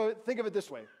 So think of it this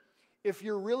way. If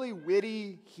you're really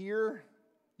witty here,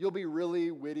 you'll be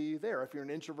really witty there. If you're an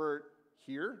introvert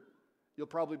here, you'll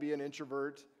probably be an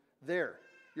introvert there.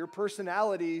 Your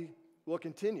personality will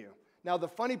continue. Now, the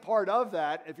funny part of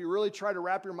that, if you really try to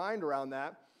wrap your mind around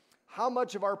that, how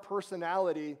much of our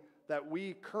personality that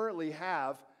we currently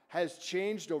have has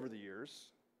changed over the years?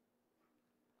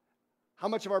 How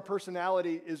much of our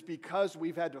personality is because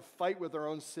we've had to fight with our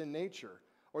own sin nature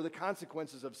or the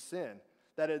consequences of sin,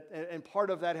 and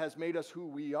part of that has made us who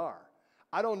we are?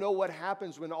 I don't know what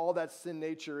happens when all that sin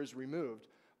nature is removed,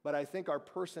 but I think our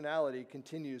personality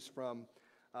continues from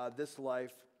this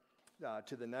life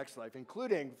to the next life,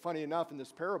 including, funny enough, in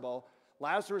this parable,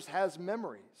 Lazarus has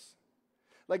memories.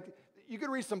 Like, you could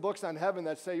read some books on heaven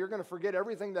that say you're going to forget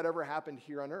everything that ever happened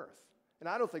here on earth. And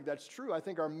I don't think that's true. I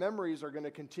think our memories are going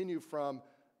to continue from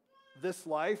this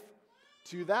life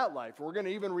to that life. We're going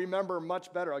to even remember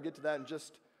much better. I'll get to that in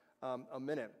just a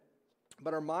minute.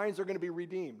 But our minds are going to be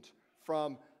redeemed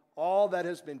from all that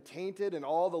has been tainted and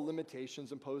all the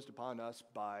limitations imposed upon us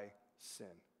by sin.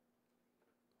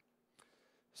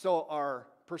 So our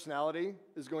personality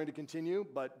is going to continue,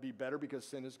 but be better because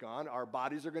sin is gone. Our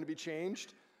bodies are going to be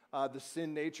changed. The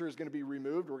sin nature is going to be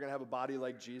removed. We're going to have a body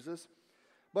like Jesus.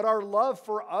 But our love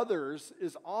for others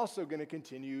is also going to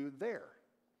continue there.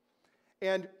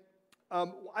 And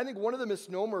I think one of the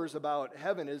misnomers about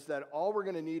heaven is that all we're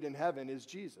going to need in heaven is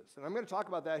Jesus. And I'm going to talk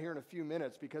about that here in a few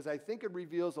minutes because I think it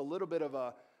reveals a little bit of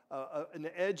an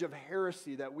edge of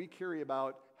heresy that we carry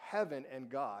about heaven and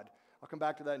God. I'll come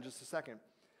back to that in just a second.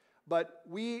 But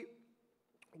we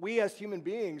as human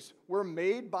beings, we're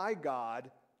made by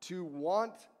God to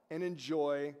want and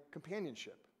enjoy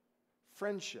companionship,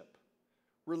 friendship,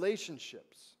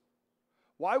 relationships.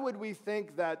 Why would we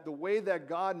think that the way that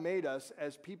God made us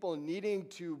as people needing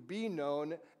to be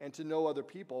known and to know other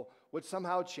people would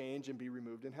somehow change and be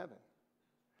removed in heaven?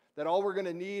 That all we're going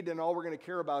to need and all we're going to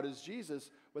care about is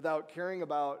Jesus without caring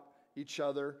about each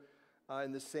other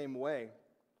in the same way.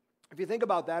 If you think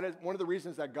about that, one of the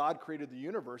reasons that God created the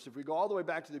universe, if we go all the way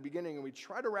back to the beginning and we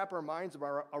try to wrap our minds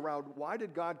around why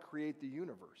did God create the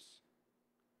universe?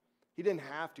 He didn't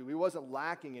have to. He wasn't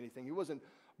lacking anything. He wasn't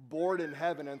bored in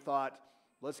heaven and thought,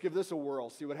 let's give this a whirl,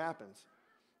 see what happens.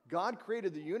 God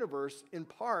created the universe in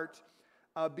part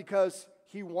because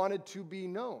he wanted to be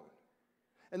known.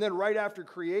 And then right after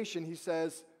creation, he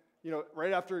says,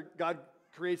 right after God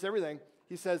creates everything,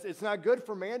 he says, it's not good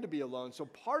for man to be alone. So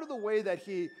part of the way that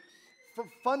he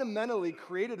fundamentally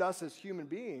created us as human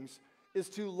beings is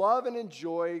to love and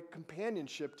enjoy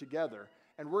companionship together.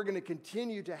 And we're going to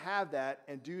continue to have that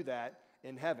and do that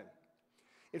in heaven.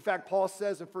 In fact, Paul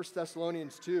says in 1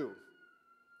 Thessalonians 2,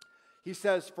 he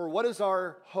says, for what is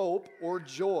our hope or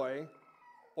joy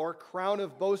or crown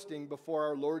of boasting before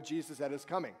our Lord Jesus at his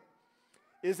coming?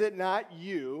 Is it not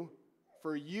you,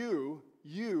 for you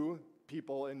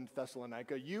people in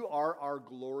Thessalonica, you are our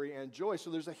glory and joy. So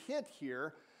there's a hint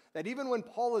here that even when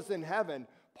Paul is in heaven,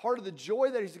 part of the joy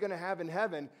that he's going to have in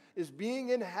heaven is being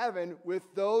in heaven with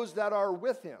those that are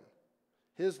with him,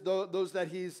 those that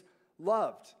he's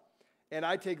loved. And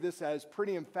I take this as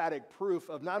pretty emphatic proof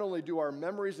of not only do our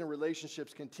memories and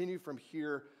relationships continue from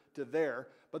here to there,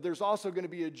 but there's also going to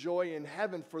be a joy in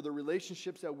heaven for the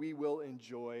relationships that we will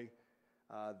enjoy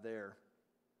there.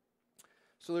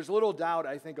 So there's little doubt,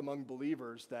 I think, among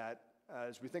believers that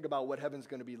as we think about what heaven's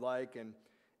going to be like and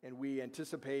we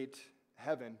anticipate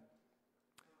heaven,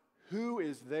 who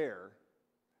is there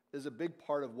is a big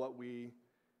part of what we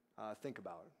think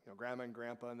about. Grandma and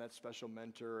grandpa and that special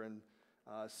mentor and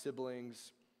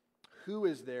siblings. Who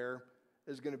is there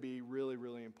is going to be really,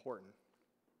 really important.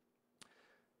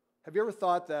 Have you ever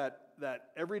thought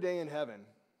that every day in heaven,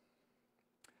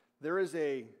 there is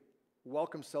a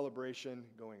welcome celebration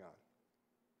going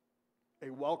on?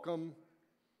 A welcome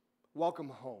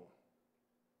home.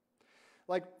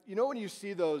 Like, when you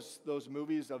see those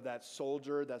movies of that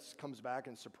soldier that comes back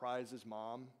and surprises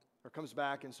mom, or comes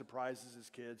back and surprises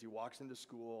his kids, he walks into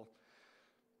school,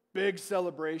 big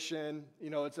celebration,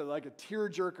 it's like a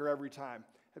tearjerker every time.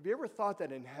 Have you ever thought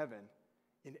that in heaven,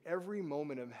 in every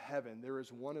moment of heaven, there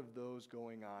is one of those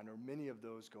going on, or many of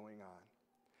those going on?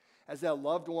 As that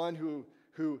loved one who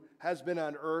has been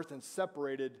on earth and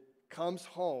separated comes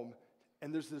home,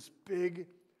 and there's this big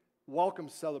welcome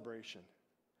celebration.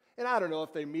 And I don't know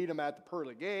if they meet him at the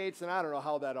pearly gates, and I don't know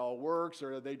how that all works,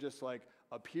 or are they just like,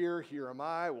 up here am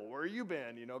I, well, where have you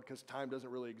been? Because time doesn't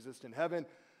really exist in heaven.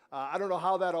 I don't know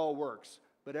how that all works.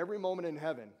 But every moment in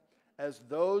heaven, as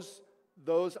those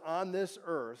on this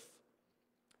earth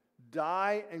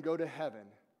die and go to heaven,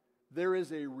 there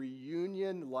is a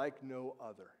reunion like no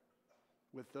other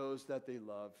with those that they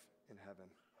love in heaven.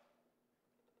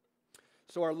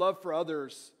 So our love for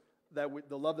others,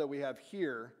 the love that we have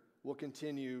here, will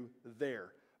continue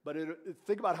there. But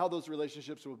think about how those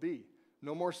relationships will be.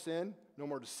 No more sin, no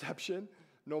more deception,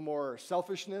 no more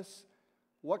selfishness.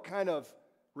 What kind of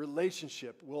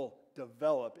relationship will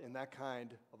develop in that kind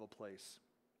of a place?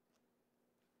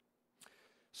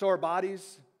 So our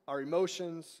bodies, our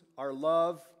emotions, our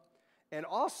love, and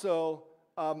also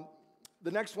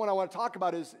the next one I want to talk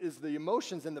about is the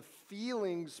emotions and the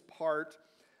feelings part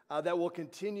that will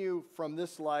continue from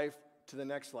this life to the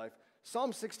next life.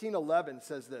 Psalm 16:11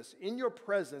 says this, "In your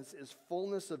presence is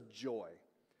fullness of joy,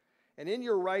 and in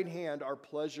your right hand are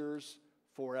pleasures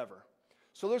forever."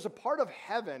 So there's a part of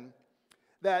heaven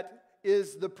that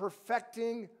is the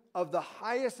perfecting of the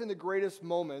highest and the greatest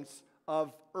moments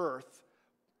of earth,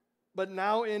 but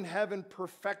now in heaven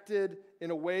perfected in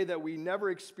a way that we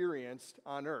never experienced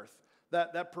on earth.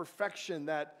 That perfection,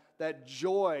 that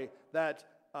joy, that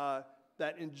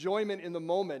enjoyment in the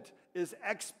moment is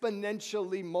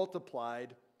exponentially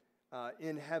multiplied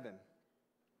in heaven.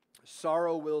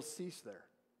 Sorrow will cease there.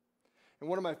 And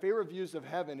one of my favorite views of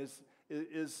heaven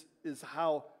is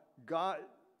how God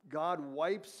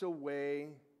wipes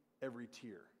away every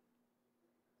tear.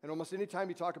 And almost any time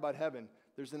you talk about heaven,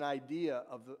 there's an idea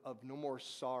of no more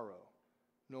sorrow,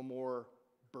 no more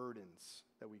burdens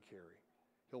that we carry.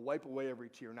 He'll wipe away every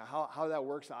tear. Now, how that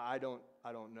works, I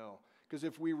don't know. Because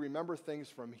if we remember things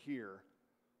from here,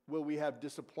 will we have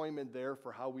disappointment there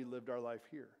for how we lived our life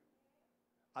here?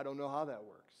 I don't know how that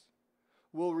works.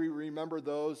 Will we remember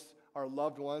our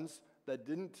loved ones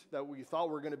that we thought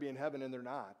were going to be in heaven and they're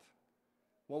not?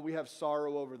 Will we have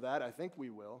sorrow over that? I think we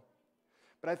will.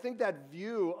 But I think that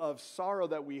view of sorrow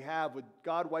that we have with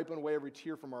God wiping away every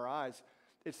tear from our eyes,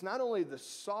 it's not only the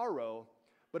sorrow,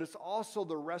 but it's also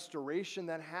the restoration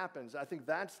that happens. I think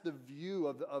that's the view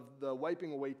of the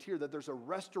wiping away tear, that there's a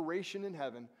restoration in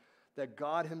heaven that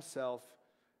God himself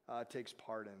takes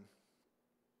part in.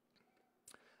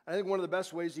 I think one of the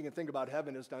best ways you can think about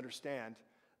heaven is to understand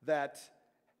that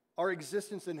our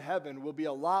existence in heaven will be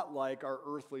a lot like our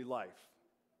earthly life,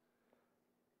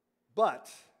 but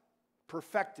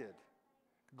perfected,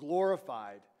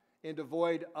 glorified, and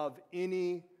devoid of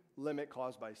any limit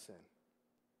caused by sin.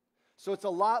 So it's a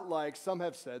lot like, some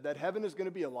have said, that heaven is going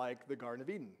to be like the Garden of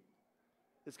Eden.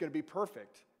 It's going to be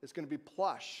perfect. It's going to be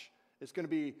plush. It's going to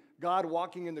be God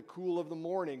walking in the cool of the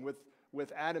morning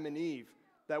with Adam and Eve.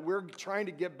 That we're trying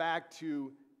to get back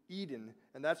to Eden,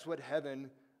 and that's what heaven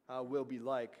will be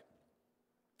like.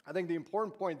 I think the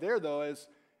important point there, though,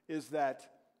 is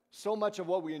that so much of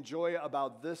what we enjoy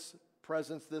about this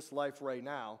presence, this life right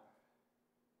now,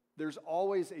 there's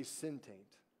always a sin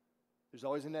taint. There's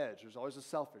always an edge. There's always a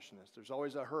selfishness. There's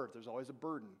always a hurt. There's always a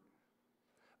burden.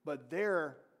 But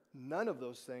there, none of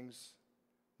those things,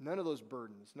 none of those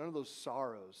burdens, none of those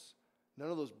sorrows, none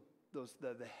of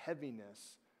the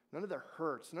heaviness, none of the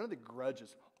hurts, none of the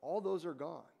grudges, all those are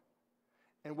gone.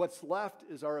 And what's left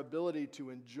is our ability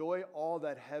to enjoy all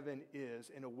that heaven is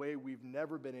in a way we've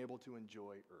never been able to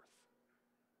enjoy earth.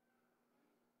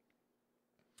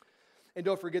 And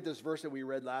don't forget this verse that we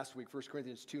read last week, 1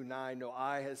 Corinthians 2:9, "No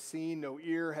eye has seen, no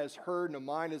ear has heard, no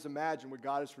mind has imagined what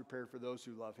God has prepared for those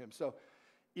who love him." So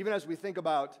even as we think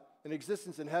about an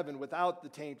existence in heaven without the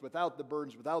taint, without the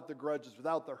burdens, without the grudges,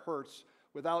 without the hurts,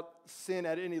 without sin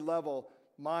at any level,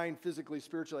 mind, physically,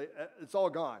 spiritually, it's all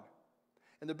gone.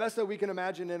 And the best that we can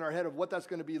imagine in our head of what that's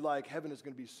going to be like, heaven is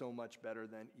going to be so much better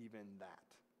than even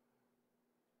that.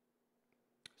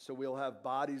 So we'll have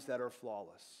bodies that are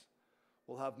flawless.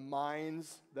 We'll have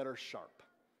minds that are sharp.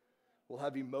 We'll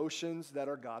have emotions that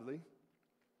are godly.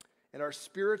 And our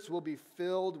spirits will be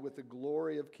filled with the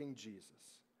glory of King Jesus.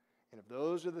 And if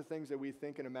those are the things that we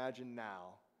think and imagine now,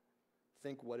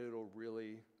 think what it'll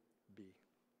really be.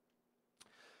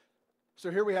 So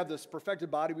here we have this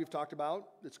perfected body we've talked about.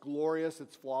 It's glorious,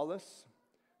 it's flawless.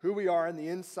 Who we are on the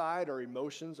inside, our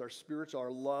emotions, our spirits,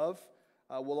 our love,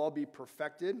 will all be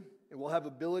perfected. And we'll have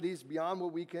abilities beyond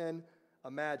what we can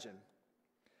imagine.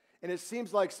 And it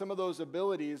seems like some of those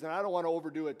abilities, and I don't want to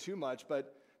overdo it too much,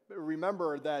 but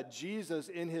remember that Jesus,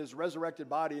 in his resurrected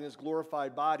body, in his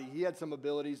glorified body, he had some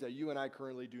abilities that you and I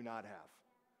currently do not have.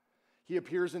 He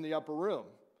appears in the upper room.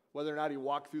 Whether or not he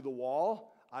walked through the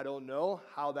wall, I don't know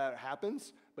how that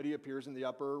happens, but he appears in the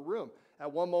upper room.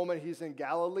 At one moment, he's in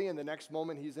Galilee, and the next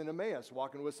moment, he's in Emmaus,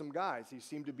 walking with some guys. He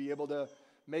seemed to be able to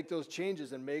make those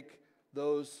changes and make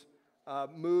those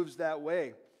moves that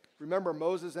way. Remember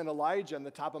Moses and Elijah on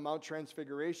the top of Mount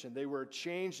Transfiguration. They were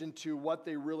changed into what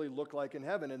they really look like in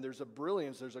heaven. And there's a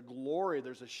brilliance, there's a glory,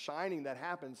 there's a shining that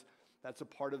happens that's a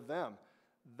part of them.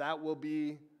 That will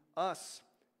be us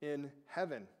in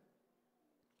heaven.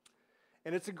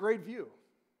 And it's a great view.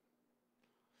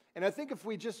 And I think if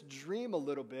we just dream a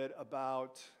little bit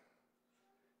about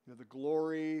the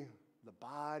glory, the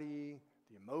body,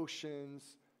 the emotions,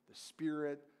 the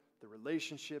spirit, the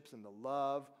relationships, and the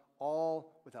love,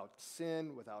 all without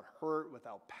sin, without hurt,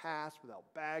 without past, without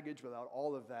baggage, without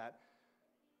all of that,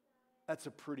 that's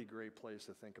a pretty great place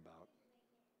to think about.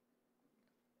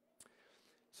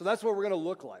 So that's what we're going to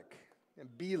look like and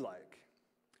be like.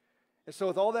 And so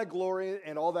with all that glory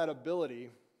and all that ability,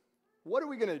 what are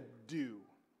we going to do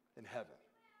in heaven?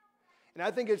 And I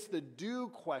think it's the do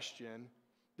question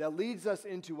that leads us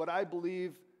into what I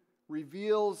believe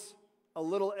reveals a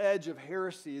little edge of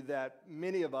heresy that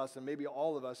many of us, and maybe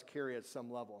all of us, carry at some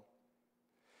level.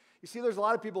 You see, there's a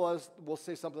lot of people who will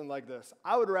say something like this: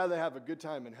 I would rather have a good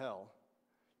time in hell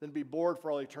than be bored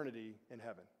for all eternity in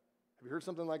heaven. Have you heard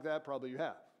something like that? Probably you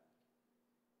have.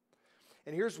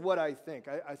 And here's what I think.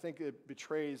 I think it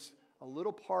betrays a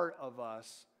little part of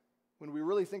us when we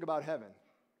really think about heaven.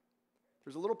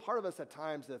 There's a little part of us at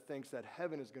times that thinks that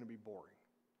heaven is going to be boring.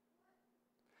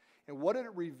 And what it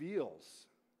reveals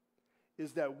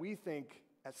is that we think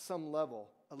at some level,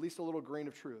 at least a little grain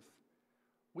of truth,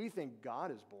 we think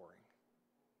God is boring.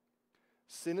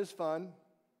 Sin is fun,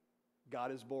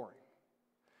 God is boring.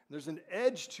 There's an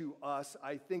edge to us,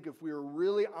 I think, if we are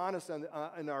really honest in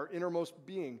our innermost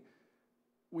being,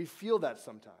 we feel that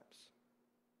sometimes.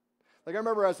 Like I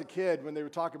remember as a kid when they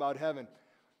would talk about heaven,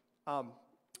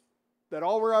 that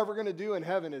all we're ever going to do in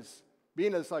heaven is be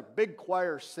in this like big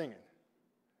choir singing.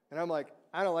 And I'm like,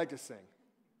 I don't like to sing.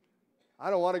 I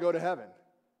don't want to go to heaven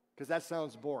because that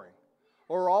sounds boring.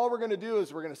 Or all we're going to do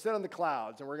is we're going to sit on the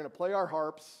clouds and we're going to play our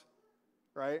harps,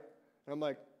 right? And I'm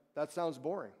like, that sounds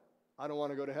boring. I don't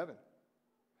want to go to heaven.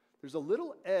 There's a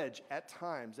little edge at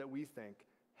times that we think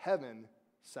heaven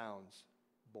sounds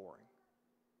boring.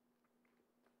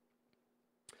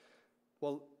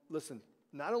 Well, listen,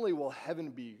 not only will heaven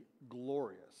be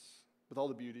glorious with all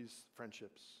the beauties,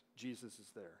 friendships, Jesus is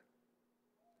there,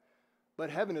 but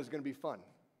heaven is going to be fun.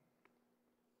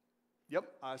 Yep,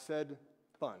 I said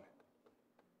fun.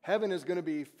 Heaven is going to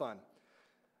be fun.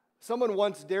 Someone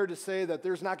once dared to say that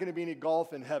there's not going to be any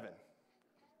golf in heaven.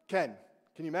 Ken,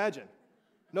 can you imagine?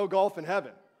 No golf in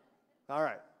heaven. All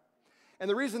right. And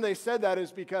the reason they said that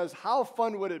is because how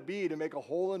fun would it be to make a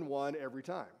hole-in-one every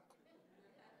time?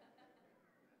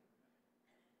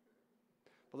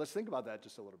 But let's think about that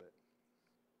just a little bit.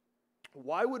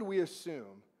 Why would we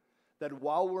assume that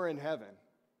while we're in heaven,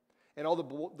 and all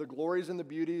the glories and the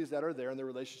beauties that are there and the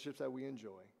relationships that we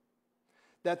enjoy,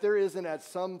 that there isn't at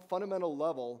some fundamental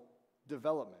level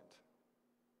development,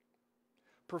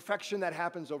 perfection that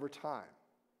happens over time,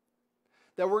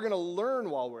 that we're going to learn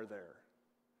while we're there,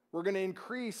 we're going to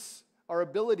increase our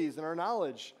abilities and our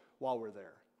knowledge while we're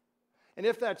there. And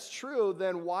if that's true,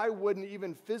 then why wouldn't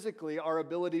even physically our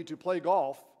ability to play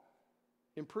golf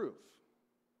improve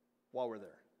while we're there?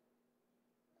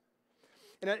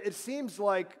 And it seems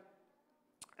like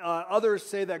others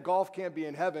say that golf can't be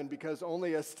in heaven because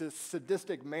only a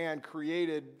sadistic man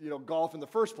created, golf in the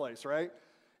first place, right?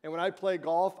 And when I play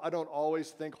golf, I don't always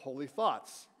think holy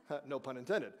thoughts. No pun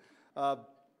intended. But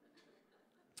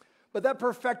that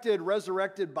perfected,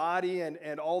 resurrected body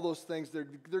and all those things,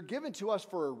 they're given to us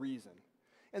for a reason.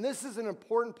 And this is an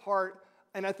important part,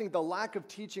 and I think the lack of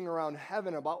teaching around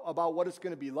heaven about what it's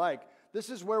going to be like, this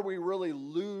is where we really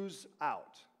lose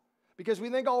out. Because we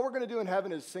think all we're going to do in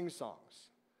heaven is sing songs.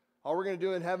 All we're going to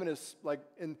do in heaven is like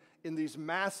in these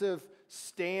massive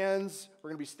stands, we're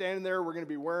going to be standing there, we're going to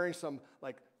be wearing some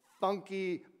like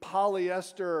funky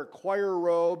polyester choir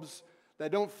robes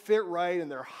that don't fit right,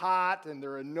 and they're hot and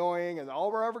they're annoying, and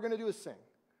all we're ever going to do is sing.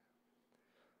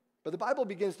 But the Bible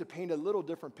begins to paint a little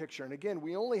different picture. And again,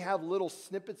 we only have little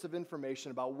snippets of information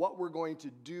about what we're going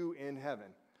to do in heaven.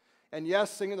 And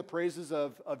yes, singing the praises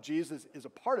of Jesus is a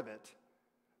part of it,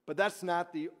 but that's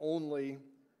not the only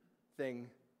thing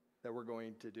that we're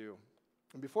going to do.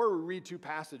 And before we read two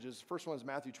passages, the first one is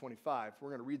Matthew 25. We're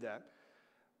going to read that.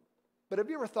 But have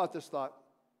you ever thought this thought?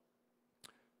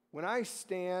 When I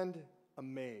stand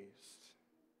amazed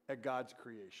at God's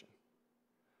creation,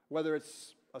 whether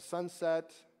it's a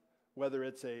sunset, whether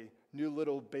it's a new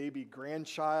little baby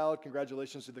grandchild,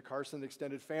 congratulations to the Carson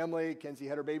extended family. Kenzie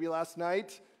had her baby last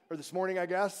night, or this morning, I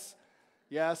guess.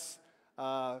 Yes,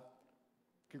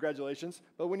 congratulations.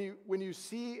 But when you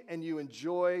see and you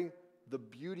enjoy the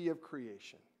beauty of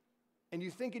creation, and you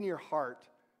think in your heart,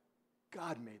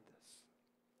 God made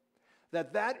this,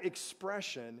 that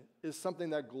expression is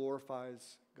something that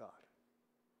glorifies God.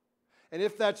 And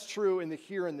if that's true in the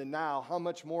here and the now, how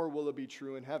much more will it be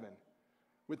true in heaven?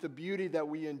 With the beauty that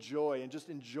we enjoy, and just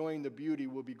enjoying the beauty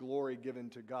will be glory given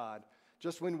to God.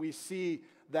 Just when we see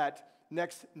that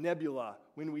next nebula,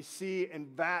 when we see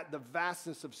the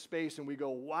vastness of space and we go,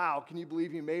 wow, can you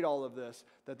believe He made all of this?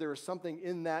 That there is something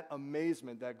in that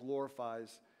amazement that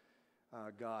glorifies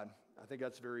God. I think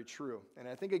that's very true. And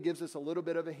I think it gives us a little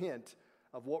bit of a hint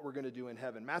of what we're going to do in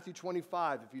heaven. Matthew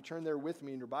 25, if you turn there with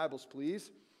me in your Bibles,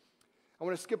 please. I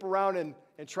want to skip around and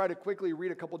try to quickly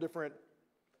read a couple different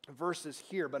verses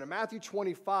here. But in Matthew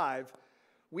 25,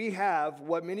 we have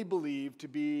what many believe to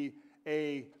be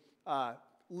a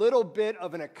little bit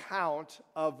of an account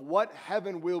of what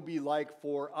heaven will be like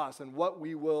for us and what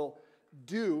we will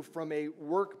do from a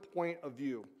work point of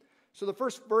view. So the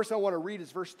first verse I want to read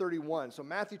is verse 31. So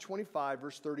Matthew 25,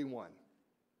 verse 31.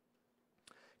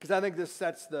 Because I think this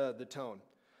sets the tone.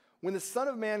 When the Son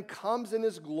of Man comes in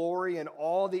His glory and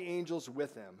all the angels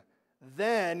with Him,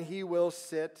 then He will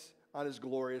sit on His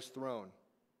glorious throne.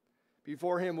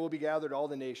 Before Him will be gathered all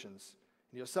the nations,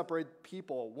 and He'll separate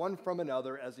people one from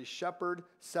another as a shepherd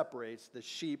separates the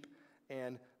sheep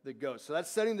and the goats. So that's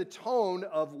setting the tone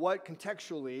of what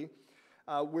contextually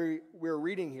we're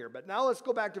reading here. But now let's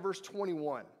go back to verse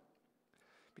 21.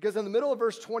 Because in the middle of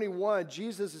verse 21,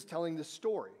 Jesus is telling this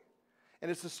story.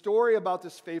 And it's a story about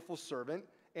this faithful servant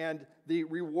and the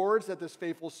rewards that this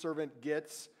faithful servant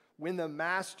gets when the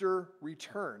master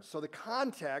returns. So the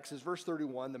context is verse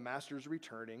 31, the master is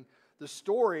returning. The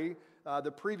story,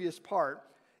 the previous part,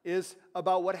 is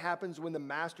about what happens when the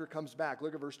master comes back.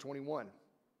 Look at verse 21. It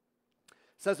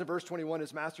says in verse 21,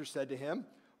 His master said to him,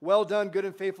 "Well done, good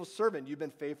and faithful servant. You've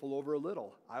been faithful over a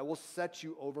little. I will set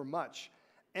you over much.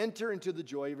 Enter into the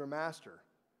joy of your master."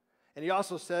 And he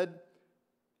also said,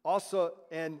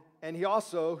 he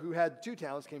also, who had 2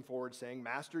 talents, came forward, saying,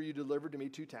 "Master, you delivered to me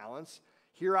 2 talents.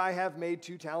 Here I have made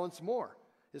 2 talents more."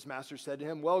 His master said to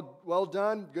him, Well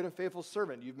done, good and faithful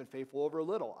servant. You've been faithful over a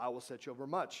little. I will set you over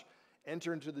much.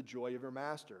 Enter into the joy of your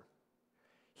master.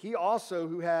 He also,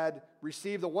 who had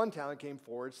received the 1 talent, came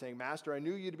forward, saying, "Master, I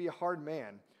knew you to be a hard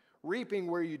man, reaping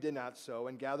where you did not sow,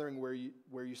 and gathering where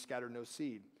you scattered no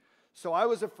seed. So I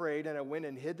was afraid, and I went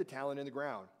and hid the talent in the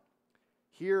ground.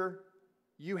 Here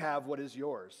you have what is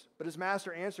yours." But his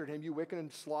master answered him, "You wicked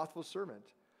and slothful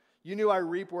servant. You knew I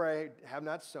reap where I have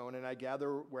not sown, and I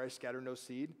gather where I scatter no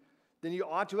seed. Then you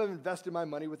ought to have invested my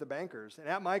money with the bankers, and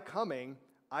at my coming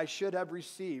I should have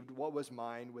received what was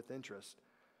mine with interest.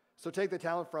 So take the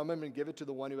talent from him and give it to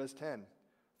the one who has 10.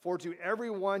 For to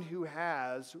everyone who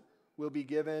has will be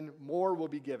given, more will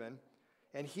be given,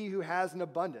 and he who has an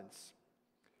abundance.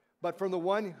 But from the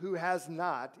one who has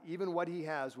not, even what he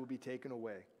has will be taken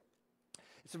away."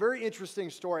 It's a very interesting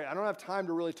story. I don't have time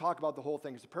to really talk about the whole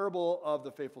thing. It's the parable of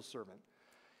the faithful servant.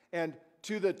 And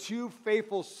to the 2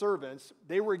 faithful servants,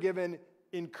 they were given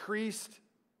increased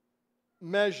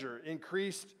measure,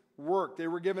 increased work. They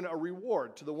were given a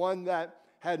reward. To the one that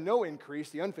had no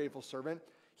increase, the unfaithful servant,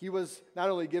 he was not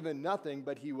only given nothing,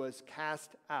 but he was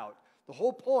cast out. The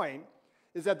whole point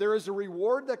is that there is a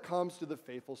reward that comes to the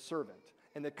faithful servant.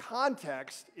 And the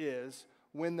context is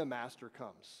when the master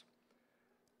comes.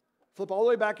 Flip all the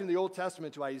way back in the Old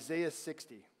Testament to Isaiah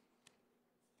 60.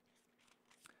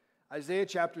 Isaiah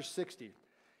chapter 60.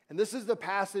 And this is the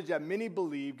passage that many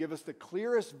believe give us the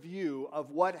clearest view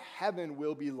of what heaven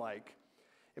will be like.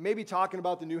 It may be talking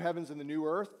about the new heavens and the new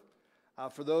earth.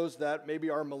 For those that maybe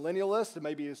are millennialists, it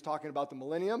maybe is talking about the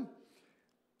millennium.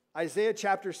 Isaiah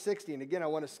chapter 60, and again, I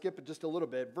want to skip it just a little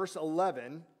bit. Verse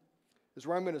 11 is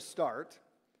where I'm going to start.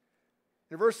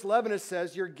 In verse 11 it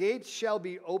says, your gates shall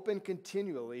be open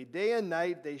continually. Day and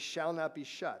night they shall not be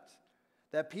shut,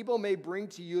 that people may bring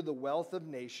to you the wealth of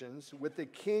nations, with the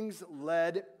kings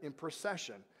led in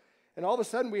procession. And all of a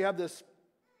sudden we have this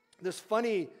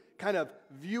funny kind of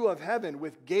view of heaven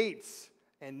with gates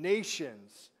and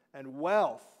nations and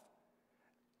wealth.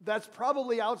 That's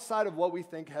probably outside of what we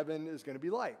think heaven is going to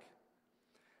be like.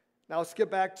 Now let's skip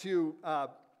back to that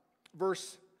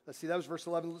was verse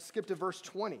 11. Let's skip to verse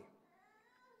 20.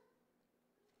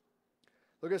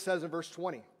 Look what it says in verse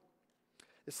 20.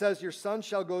 It says, your sun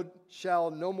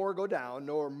shall no more go down,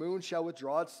 nor moon shall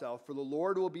withdraw itself, for the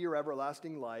Lord will be your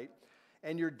everlasting light,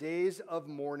 and your days of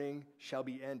mourning shall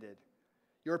be ended.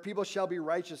 Your people shall be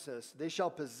righteousness. They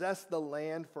shall possess the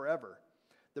land forever.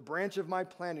 The branch of my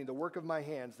planting, the work of my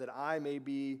hands, that I may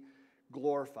be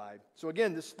glorified. So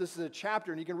again, this is a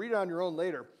chapter, and you can read it on your own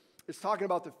later. It's talking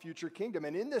about the future kingdom.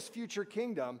 And in this future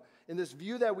kingdom, in this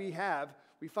view that we have,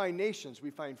 we find nations, we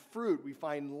find fruit, we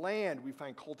find land, we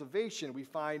find cultivation, we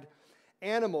find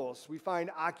animals, we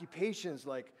find occupations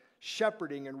like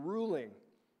shepherding and ruling.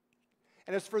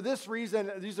 And it's for this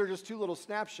reason, these are just two little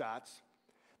snapshots,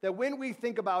 that when we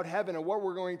think about heaven and what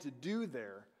we're going to do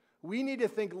there, we need to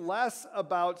think less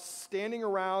about standing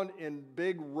around in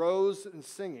big rows and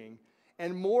singing,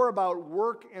 and more about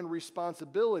work and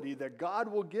responsibility that God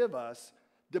will give us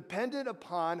dependent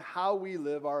upon how we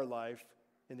live our life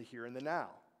in the here and the now.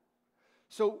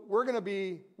 So we're going to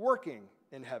be working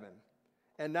in heaven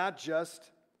and not just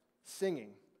singing.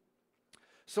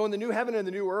 So in the new heaven and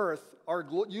the new earth,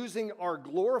 using our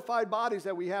glorified bodies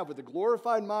that we have with the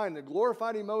glorified mind, the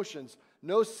glorified emotions,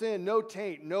 no sin, no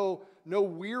taint, no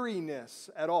weariness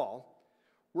at all,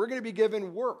 we're going to be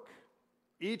given work,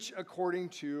 each according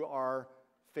to our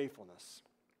faithfulness.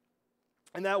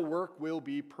 And that work will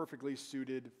be perfectly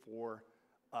suited for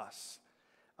us.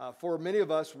 For many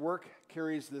of us, work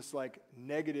carries this like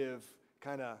negative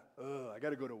kind of, I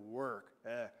got to go to work.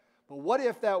 But what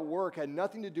if that work had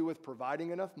nothing to do with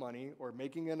providing enough money or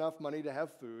making enough money to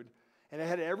have food, and it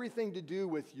had everything to do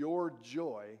with your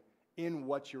joy in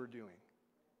what you're doing,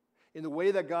 in the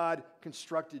way that God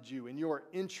constructed you, in your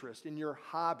interest, in your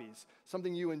hobbies,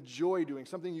 something you enjoy doing,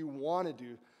 something you want to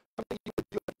do, something you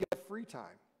do when you have free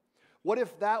time? What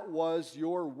if that was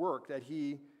your work that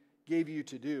He gave you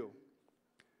to do?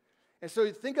 And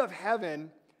so think of heaven,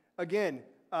 again,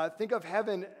 think of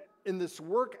heaven in this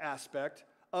work aspect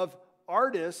of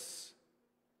artists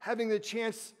having the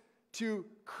chance to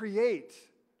create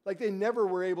like they never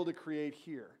were able to create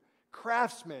here.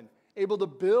 Craftsmen able to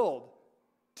build,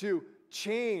 to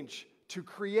change, to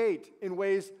create in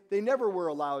ways they never were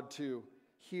allowed to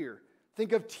here.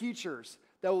 Think of teachers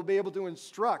that will be able to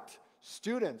instruct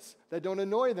students that don't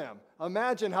annoy them.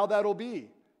 Imagine how that'll be.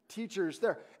 Teachers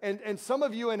there. And some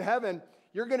of you in heaven,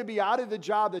 you're going to be out of the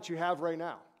job that you have right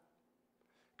now.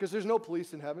 Because there's no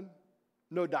police in heaven,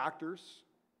 no doctors,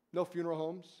 no funeral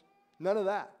homes, none of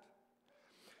that.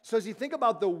 So as you think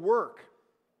about the work,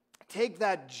 take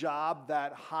that job,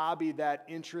 that hobby, that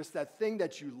interest, that thing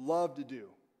that you love to do.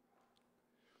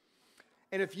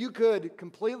 And if you could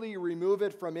completely remove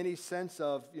it from any sense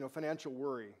of, financial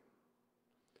worry,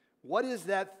 what is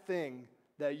that thing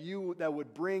that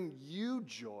would bring you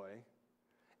joy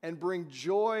and bring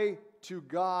joy to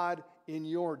God in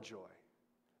your joy?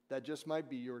 That just might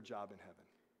be your job in heaven.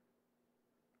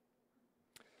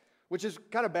 Which is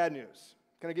kind of bad news.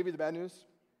 Can I give you the bad news?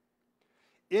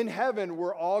 In heaven,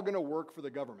 we're all going to work for the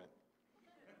government.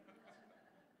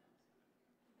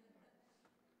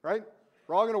 Right?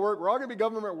 We're all going to work. We're all going to be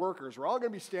government workers. We're all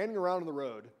going to be standing around on the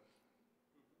road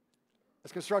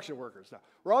as construction workers. Now,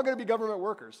 we're all going to be government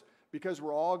workers because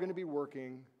we're all going to be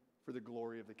working for the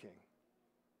glory of the King.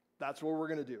 That's what we're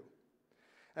going to do.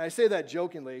 And I say that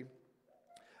jokingly,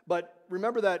 but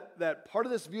remember that part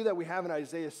of this view that we have in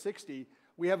Isaiah 60,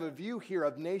 we have a view here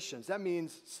of nations. That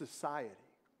means society.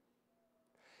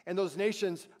 And those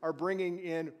nations are bringing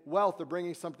in wealth. They're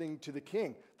bringing something to the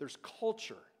king. There's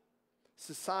culture.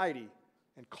 Society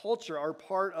and culture are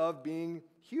part of being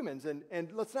humans.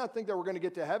 And let's not think that we're going to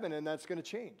get to heaven and that's going to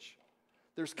change.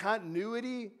 There's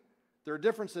continuity. There are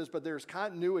differences, but there's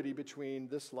continuity between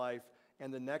this life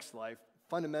and the next life,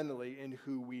 fundamentally in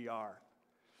who we are.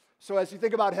 So as you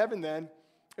think about heaven then,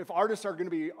 if artists are going to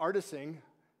be artisting,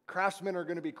 craftsmen are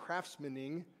going to be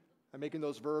craftsmaning, I'm making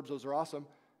those verbs, those are awesome.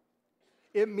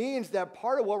 It means that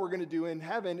part of what we're going to do in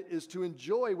heaven is to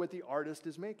enjoy what the artist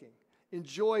is making,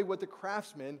 enjoy what the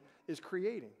craftsman is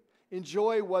creating,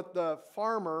 enjoy what the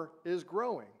farmer is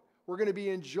growing. We're going to be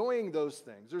enjoying those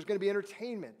things. There's going to be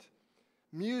entertainment,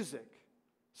 music,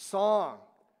 song,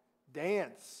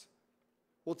 dance.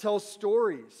 We'll tell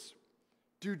stories.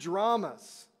 do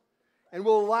dramas, and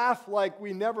we'll laugh like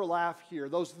we never laugh here.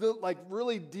 Those like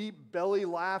really deep belly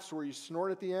laughs where you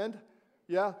snort at the end.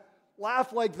 Yeah?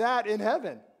 Laugh like that in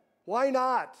heaven. Why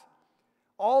not?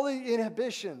 All the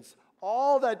inhibitions,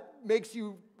 all that makes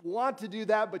you want to do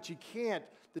that, but you can't,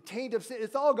 the taint of sin,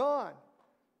 it's all gone.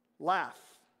 Laugh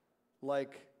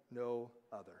like no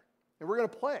other. And we're going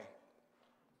to play.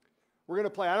 We're going to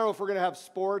play. I don't know if we're going to have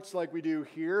sports like we do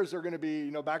here. Is there going to be,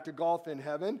 back to golf in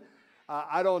heaven?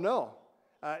 I don't know.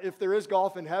 If there is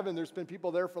golf in heaven, there's been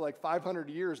people there for like 500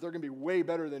 years. They're going to be way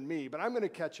better than me, but I'm going to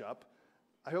catch up.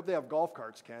 I hope they have golf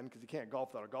carts, Ken, because you can't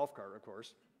golf without a golf cart, of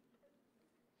course.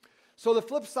 So the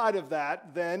flip side of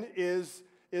that, then, is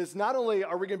not only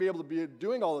are we going to be able to be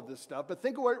doing all of this stuff, but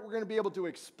think of what we're going to be able to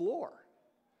explore.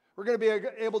 We're going to be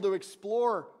able to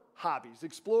explore hobbies,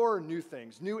 explore new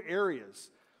things, new areas.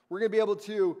 We're going to be able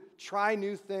to try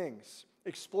new things,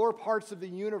 explore parts of the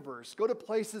universe, go to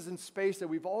places in space that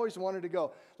we've always wanted to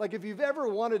go. Like if you've ever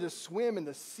wanted to swim in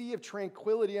the sea of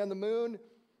tranquility on the moon,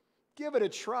 give it a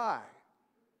try.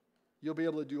 You'll be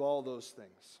able to do all those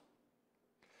things.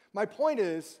 My point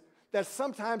is that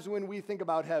sometimes when we think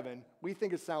about heaven, we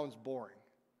think it sounds boring.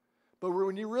 But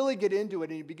when you really get into it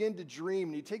and you begin to dream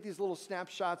and you take these little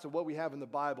snapshots of what we have in the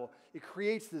Bible, it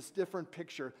creates this different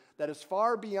picture that is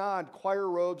far beyond choir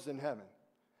robes in heaven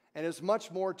and is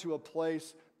much more to a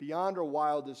place beyond our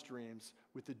wildest dreams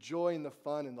with the joy and the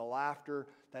fun and the laughter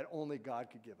that only God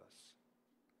could give us.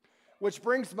 Which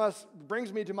brings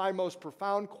me to my most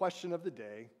profound question of the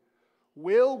day.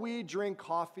 Will we drink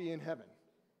coffee in heaven?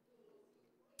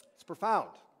 It's profound.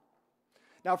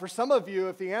 Now, for some of you,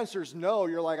 if the answer is no,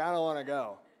 you're like, I don't want to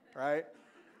go, right?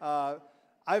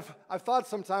 I've thought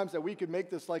sometimes that we could make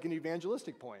this like an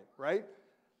evangelistic point, right?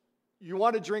 You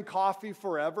want to drink coffee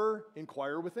forever?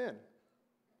 Inquire within.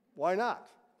 Why not?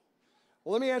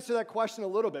 Well, let me answer that question a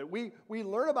little bit. We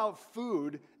learn about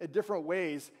food in different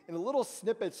ways in little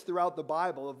snippets throughout the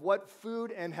Bible of what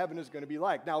food and heaven is going to be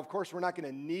like. Now, of course, we're not going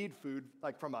to need food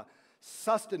like from a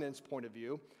sustenance point of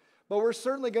view, but we're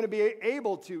certainly going to be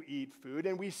able to eat food.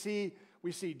 And we see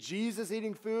Jesus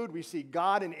eating food. We see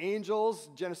God and angels,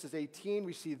 Genesis 18,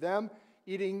 we see them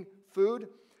eating food.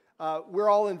 We're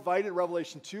all invited,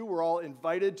 Revelation 2, we're all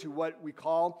invited to what we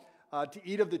call to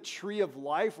eat of the tree of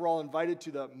life. We're all invited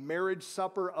to the marriage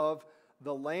supper of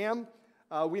the Lamb.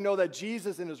 We know that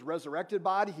Jesus, in his resurrected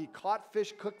body, he caught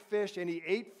fish, cooked fish, and he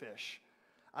ate fish.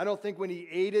 I don't think when he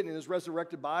ate it in his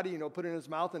resurrected body, put it in his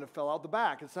mouth and it fell out the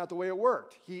back. It's not the way it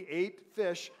worked. He ate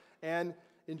fish and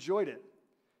enjoyed it.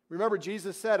 Remember,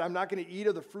 Jesus said, I'm not going to eat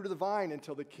of the fruit of the vine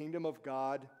until the kingdom of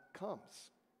God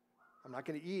comes. I'm not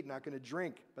going to eat, not going to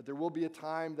drink, but there will be a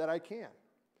time that I can.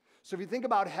 So if you think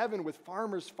about heaven with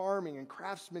farmers farming and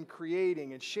craftsmen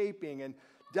creating and shaping and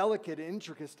delicate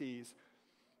intricacies,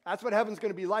 that's what heaven's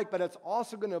going to be like, but it's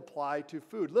also going to apply to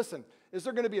food. Listen, is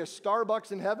there going to be a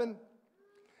Starbucks in heaven?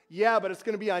 Yeah, but it's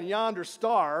going to be on yonder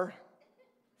star,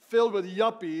 filled with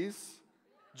yuppies,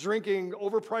 drinking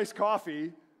overpriced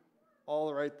coffee,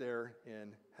 all right there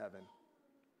in heaven.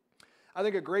 I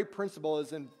think a great principle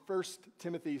is in 1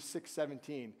 Timothy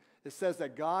 6:17. It says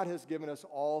that God has given us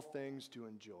all things to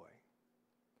enjoy.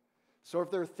 So if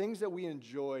there are things that we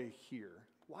enjoy here,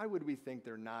 why would we think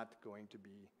they're not going to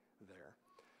be there?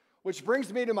 Which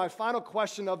brings me to my final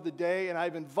question of the day, and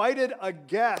I've invited a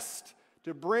guest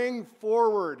to bring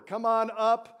forward. Come on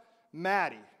up,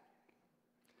 Maddie.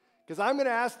 Because I'm going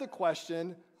to ask the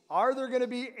question, are there going to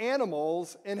be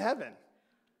animals in heaven?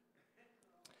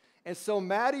 And so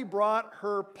Maddie brought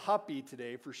her puppy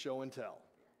today for show and tell.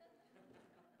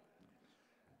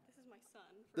 This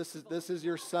is my son. This is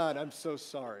your son. I'm so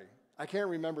sorry. I can't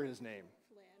remember his name.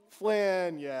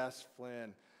 Flynn, yes,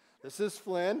 Flynn. This is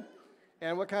Flynn.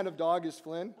 And what kind of dog is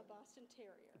Flynn? A Boston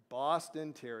Terrier.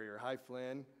 Boston Terrier. Hi,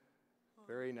 Flynn.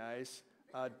 Very nice.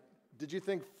 Did you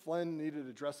think Flynn needed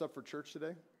to dress up for church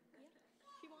today? Yeah,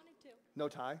 he wanted to. No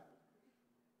tie?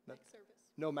 Next service.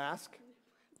 No mask?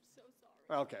 I'm so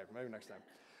sorry. Okay, maybe next time.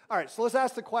 All right, so let's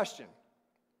ask the question.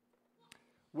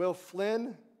 Will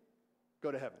Flynn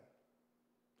go to heaven?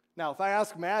 Now, if I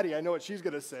ask Maddie, I know what she's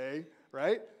going to say,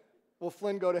 right? Will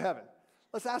Flynn go to heaven?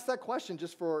 Let's ask that question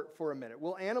just for a minute.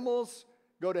 Will animals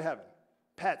go to heaven?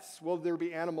 Pets, will there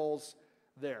be animals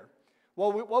there?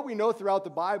 Well, what we know throughout the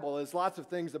Bible is lots of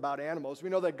things about animals. We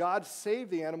know that God saved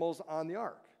the animals on the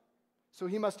ark. So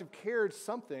he must have cared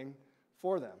something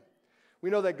for them. We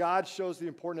know that God shows the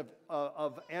importance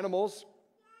of animals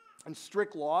and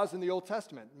strict laws in the Old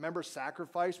Testament. Remember,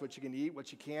 sacrifice, what you can eat,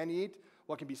 what you can't eat,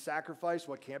 what can be sacrificed,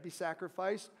 what can't be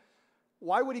sacrificed.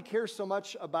 Why would he care so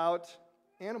much about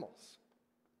animals?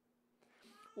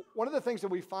 One of the things that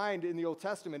we find in the Old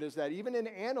Testament is that even in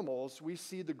animals, we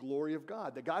see the glory of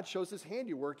God, that God shows his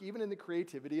handiwork even in the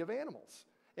creativity of animals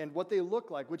and what they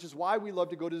look like, which is why we love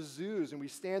to go to zoos and we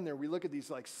stand there and we look at these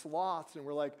like sloths and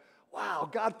we're like, wow,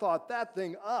 God thought that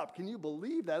thing up. Can you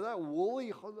believe that? That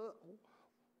woolly,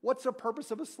 what's the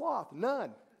purpose of a sloth?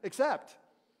 None, except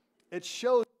it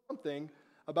shows something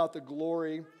about the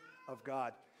glory of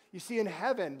God. You see, in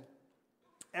heaven,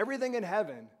 everything in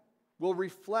heaven will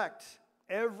reflect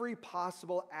every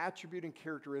possible attribute and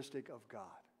characteristic of God.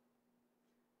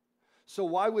 So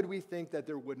why would we think that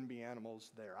there wouldn't be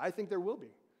animals there? I think there will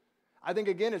be. I think,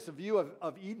 again, it's a view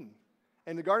of Eden.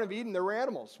 In the Garden of Eden, there were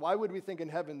animals. Why would we think in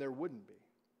heaven there wouldn't be?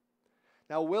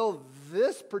 Now, will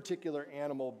this particular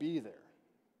animal be there?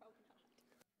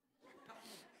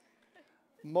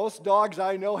 Most dogs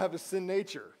I know have a sin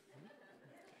nature.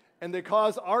 And they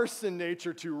cause our sin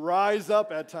nature to rise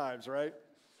up at times, right?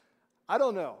 I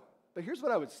don't know. But here's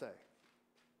what I would say.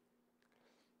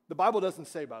 The Bible doesn't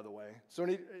say, by the way. So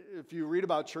if you read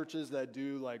about churches that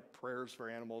do like prayers for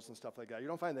animals and stuff like that, you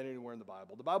don't find that anywhere in the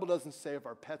Bible. The Bible doesn't say if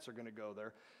our pets are going to go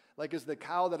there. Like, is the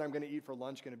cow that I'm going to eat for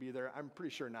lunch going to be there? I'm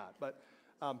pretty sure not. But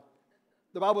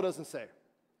the Bible doesn't say.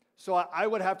 So I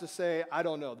would have to say, I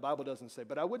don't know. The Bible doesn't say.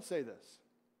 But I would say this.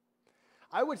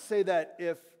 I would say that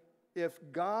if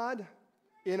God,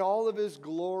 in all of his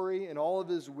glory and all of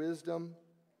his wisdom,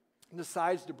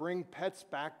 decides to bring pets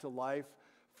back to life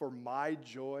for my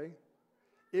joy,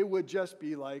 it would just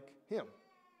be like him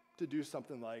to do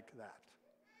something like that.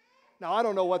 Now, I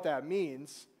don't know what that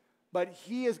means, but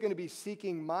he is going to be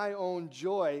seeking my own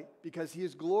joy because he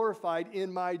is glorified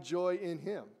in my joy in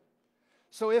him.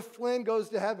 So if Flynn goes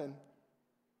to heaven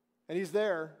and he's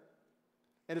there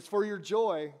and it's for your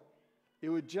joy, it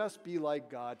would just be like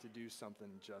God to do something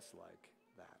just like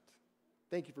that.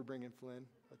 Thank you for bringing Flynn.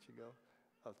 Let you go.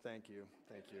 Oh, thank you.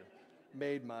 Thank you.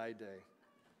 Made my day.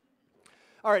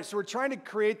 All right, so we're trying to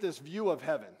create this view of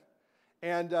heaven.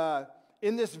 And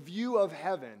in this view of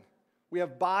heaven, we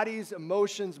have bodies,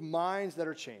 emotions, minds that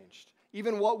are changed.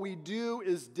 Even what we do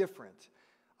is different.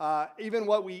 Even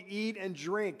what we eat and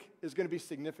drink is going to be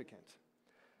significant.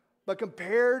 But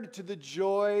compared to the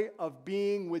joy of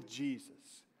being with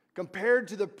Jesus, compared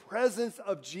to the presence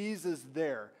of Jesus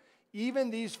there, even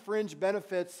these fringe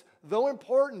benefits, though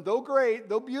important, though great,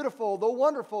 though beautiful, though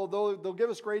wonderful, though they'll give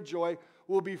us great joy,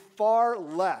 will be far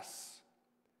less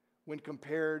when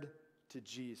compared to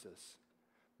Jesus.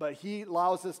 But he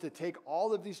allows us to take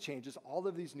all of these changes, all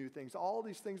of these new things, all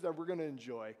these things that we're going to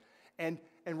enjoy, and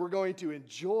we're going to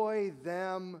enjoy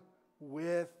them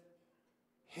with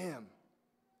him.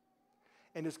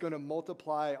 And it's going to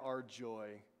multiply our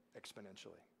joy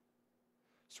exponentially.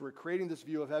 So we're creating this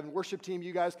view of heaven. Worship team,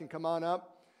 you guys can come on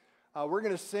up. We're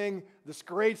going to sing this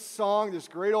great song, this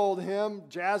great old hymn,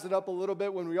 jazz it up a little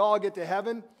bit when we all get to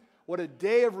heaven. What a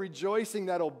day of rejoicing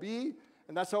that'll be.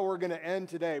 And that's how we're going to end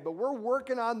today. But we're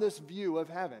working on this view of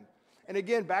heaven. And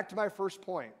again, back to my first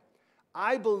point.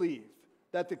 I believe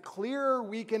that the clearer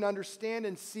we can understand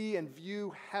and see and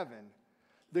view heaven,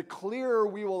 the clearer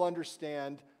we will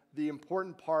understand the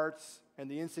important parts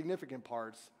and the insignificant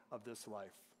parts of this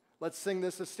life. Let's sing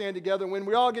this. Let's stand together. When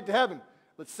we all get to heaven,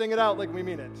 let's sing it out like we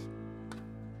mean it.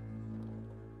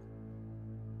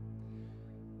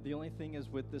 The only thing is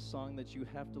with this song that you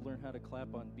have to learn how to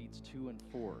clap on beats 2 and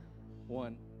 4.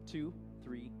 1, 2,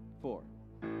 3, 4.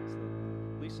 So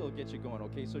Lisa will get you going,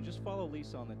 okay? So just follow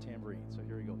Lisa on the tambourine. So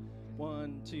here we go.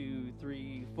 1, 2,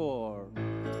 3, 4.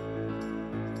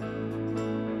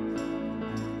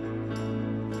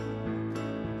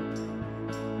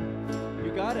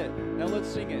 You got it. Now let's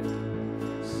sing it.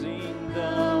 Sing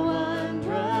the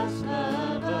wondrous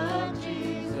love of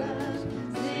Jesus.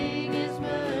 Sing his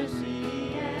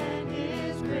mercy and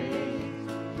his grace.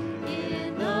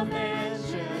 In the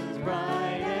mansions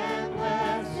bright and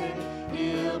blessed,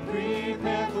 he'll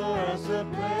prepare for us a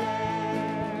place.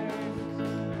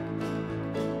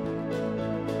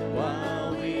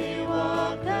 While we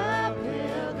walk the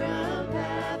pilgrim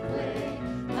pathway,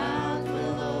 clouds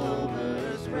will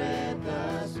overspread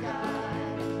the sky.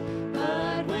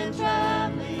 But when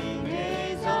traveling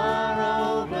days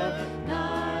are over,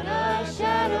 not a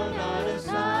shadow, not a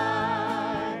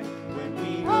sign. When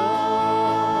we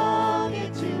all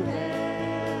get to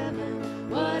heaven,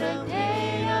 what a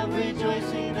day of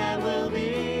rejoicing that will be.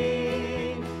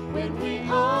 When we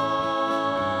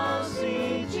all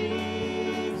see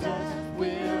Jesus,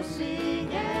 we'll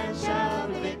sing and shout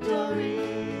victory.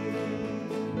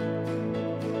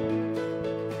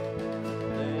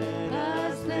 Let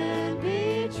us then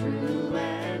be true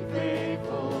and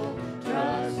faithful,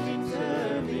 trusting,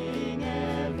 serving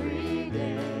every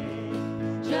day.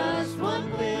 Just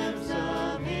one place.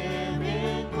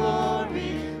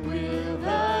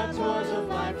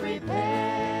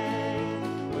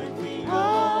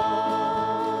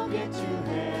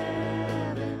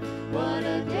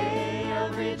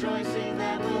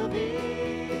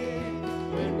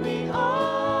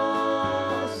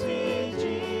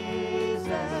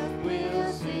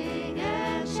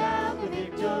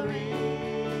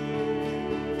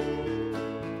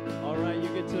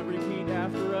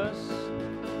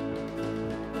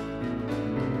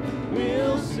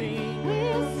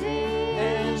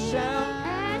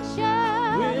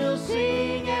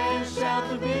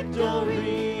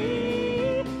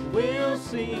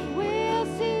 sing we'll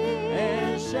sing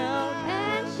and shout.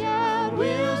 and shout.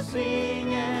 We'll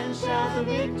sing and shout the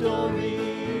victory.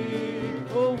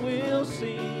 Oh, we'll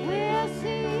sing We'll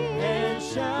sing and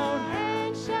shout.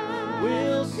 and shout.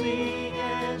 We'll sing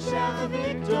and shout the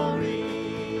victory.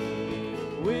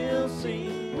 We'll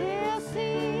sing We'll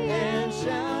sing and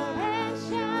shout. and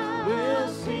shout. We'll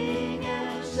sing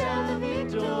and shout the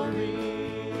victory.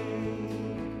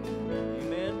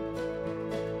 Amen.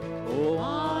 Oh,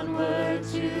 Onward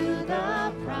to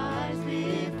the prize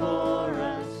before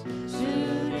us,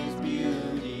 soon His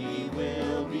beauty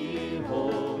will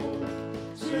behold.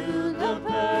 Soon the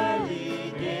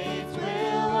pearly gates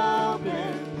will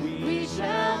open, we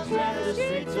shall tread the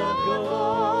streets of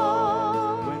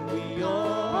gold. when we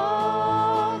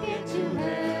All get to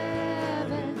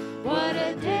heaven, what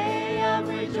a day of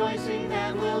rejoicing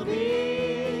that will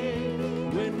be.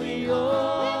 when we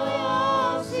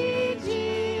All see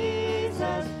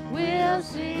Jesus, we'll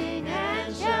sing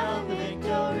and shout the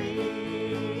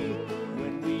victory.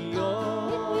 when we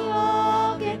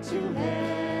All get to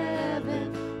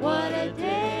heaven, what a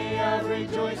day of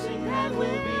rejoicing that will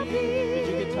be. Did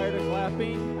you get tired of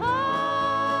clapping?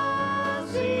 All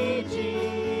see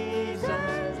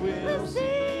Jesus, we'll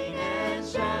sing and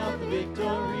shout the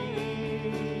victory.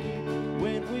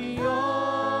 When we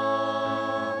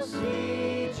all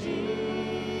see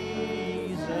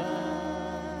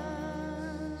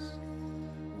Jesus,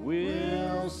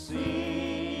 we'll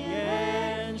sing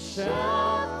and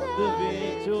shout the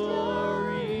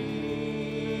victory.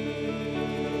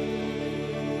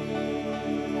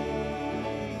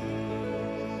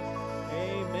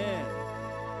 Amen.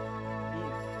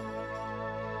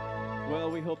 Well,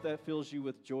 we hope that fills you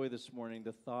with joy this morning,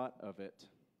 the thought of it.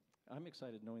 I'm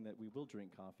excited knowing that we will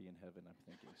drink coffee in heaven, I'm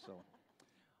thinking. So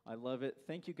I love it.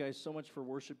 Thank you guys so much for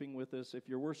worshiping with us. If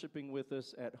you're worshiping with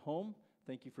us at home,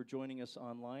 thank you for joining us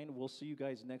online. We'll see you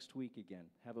guys next week again.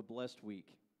 Have a blessed week.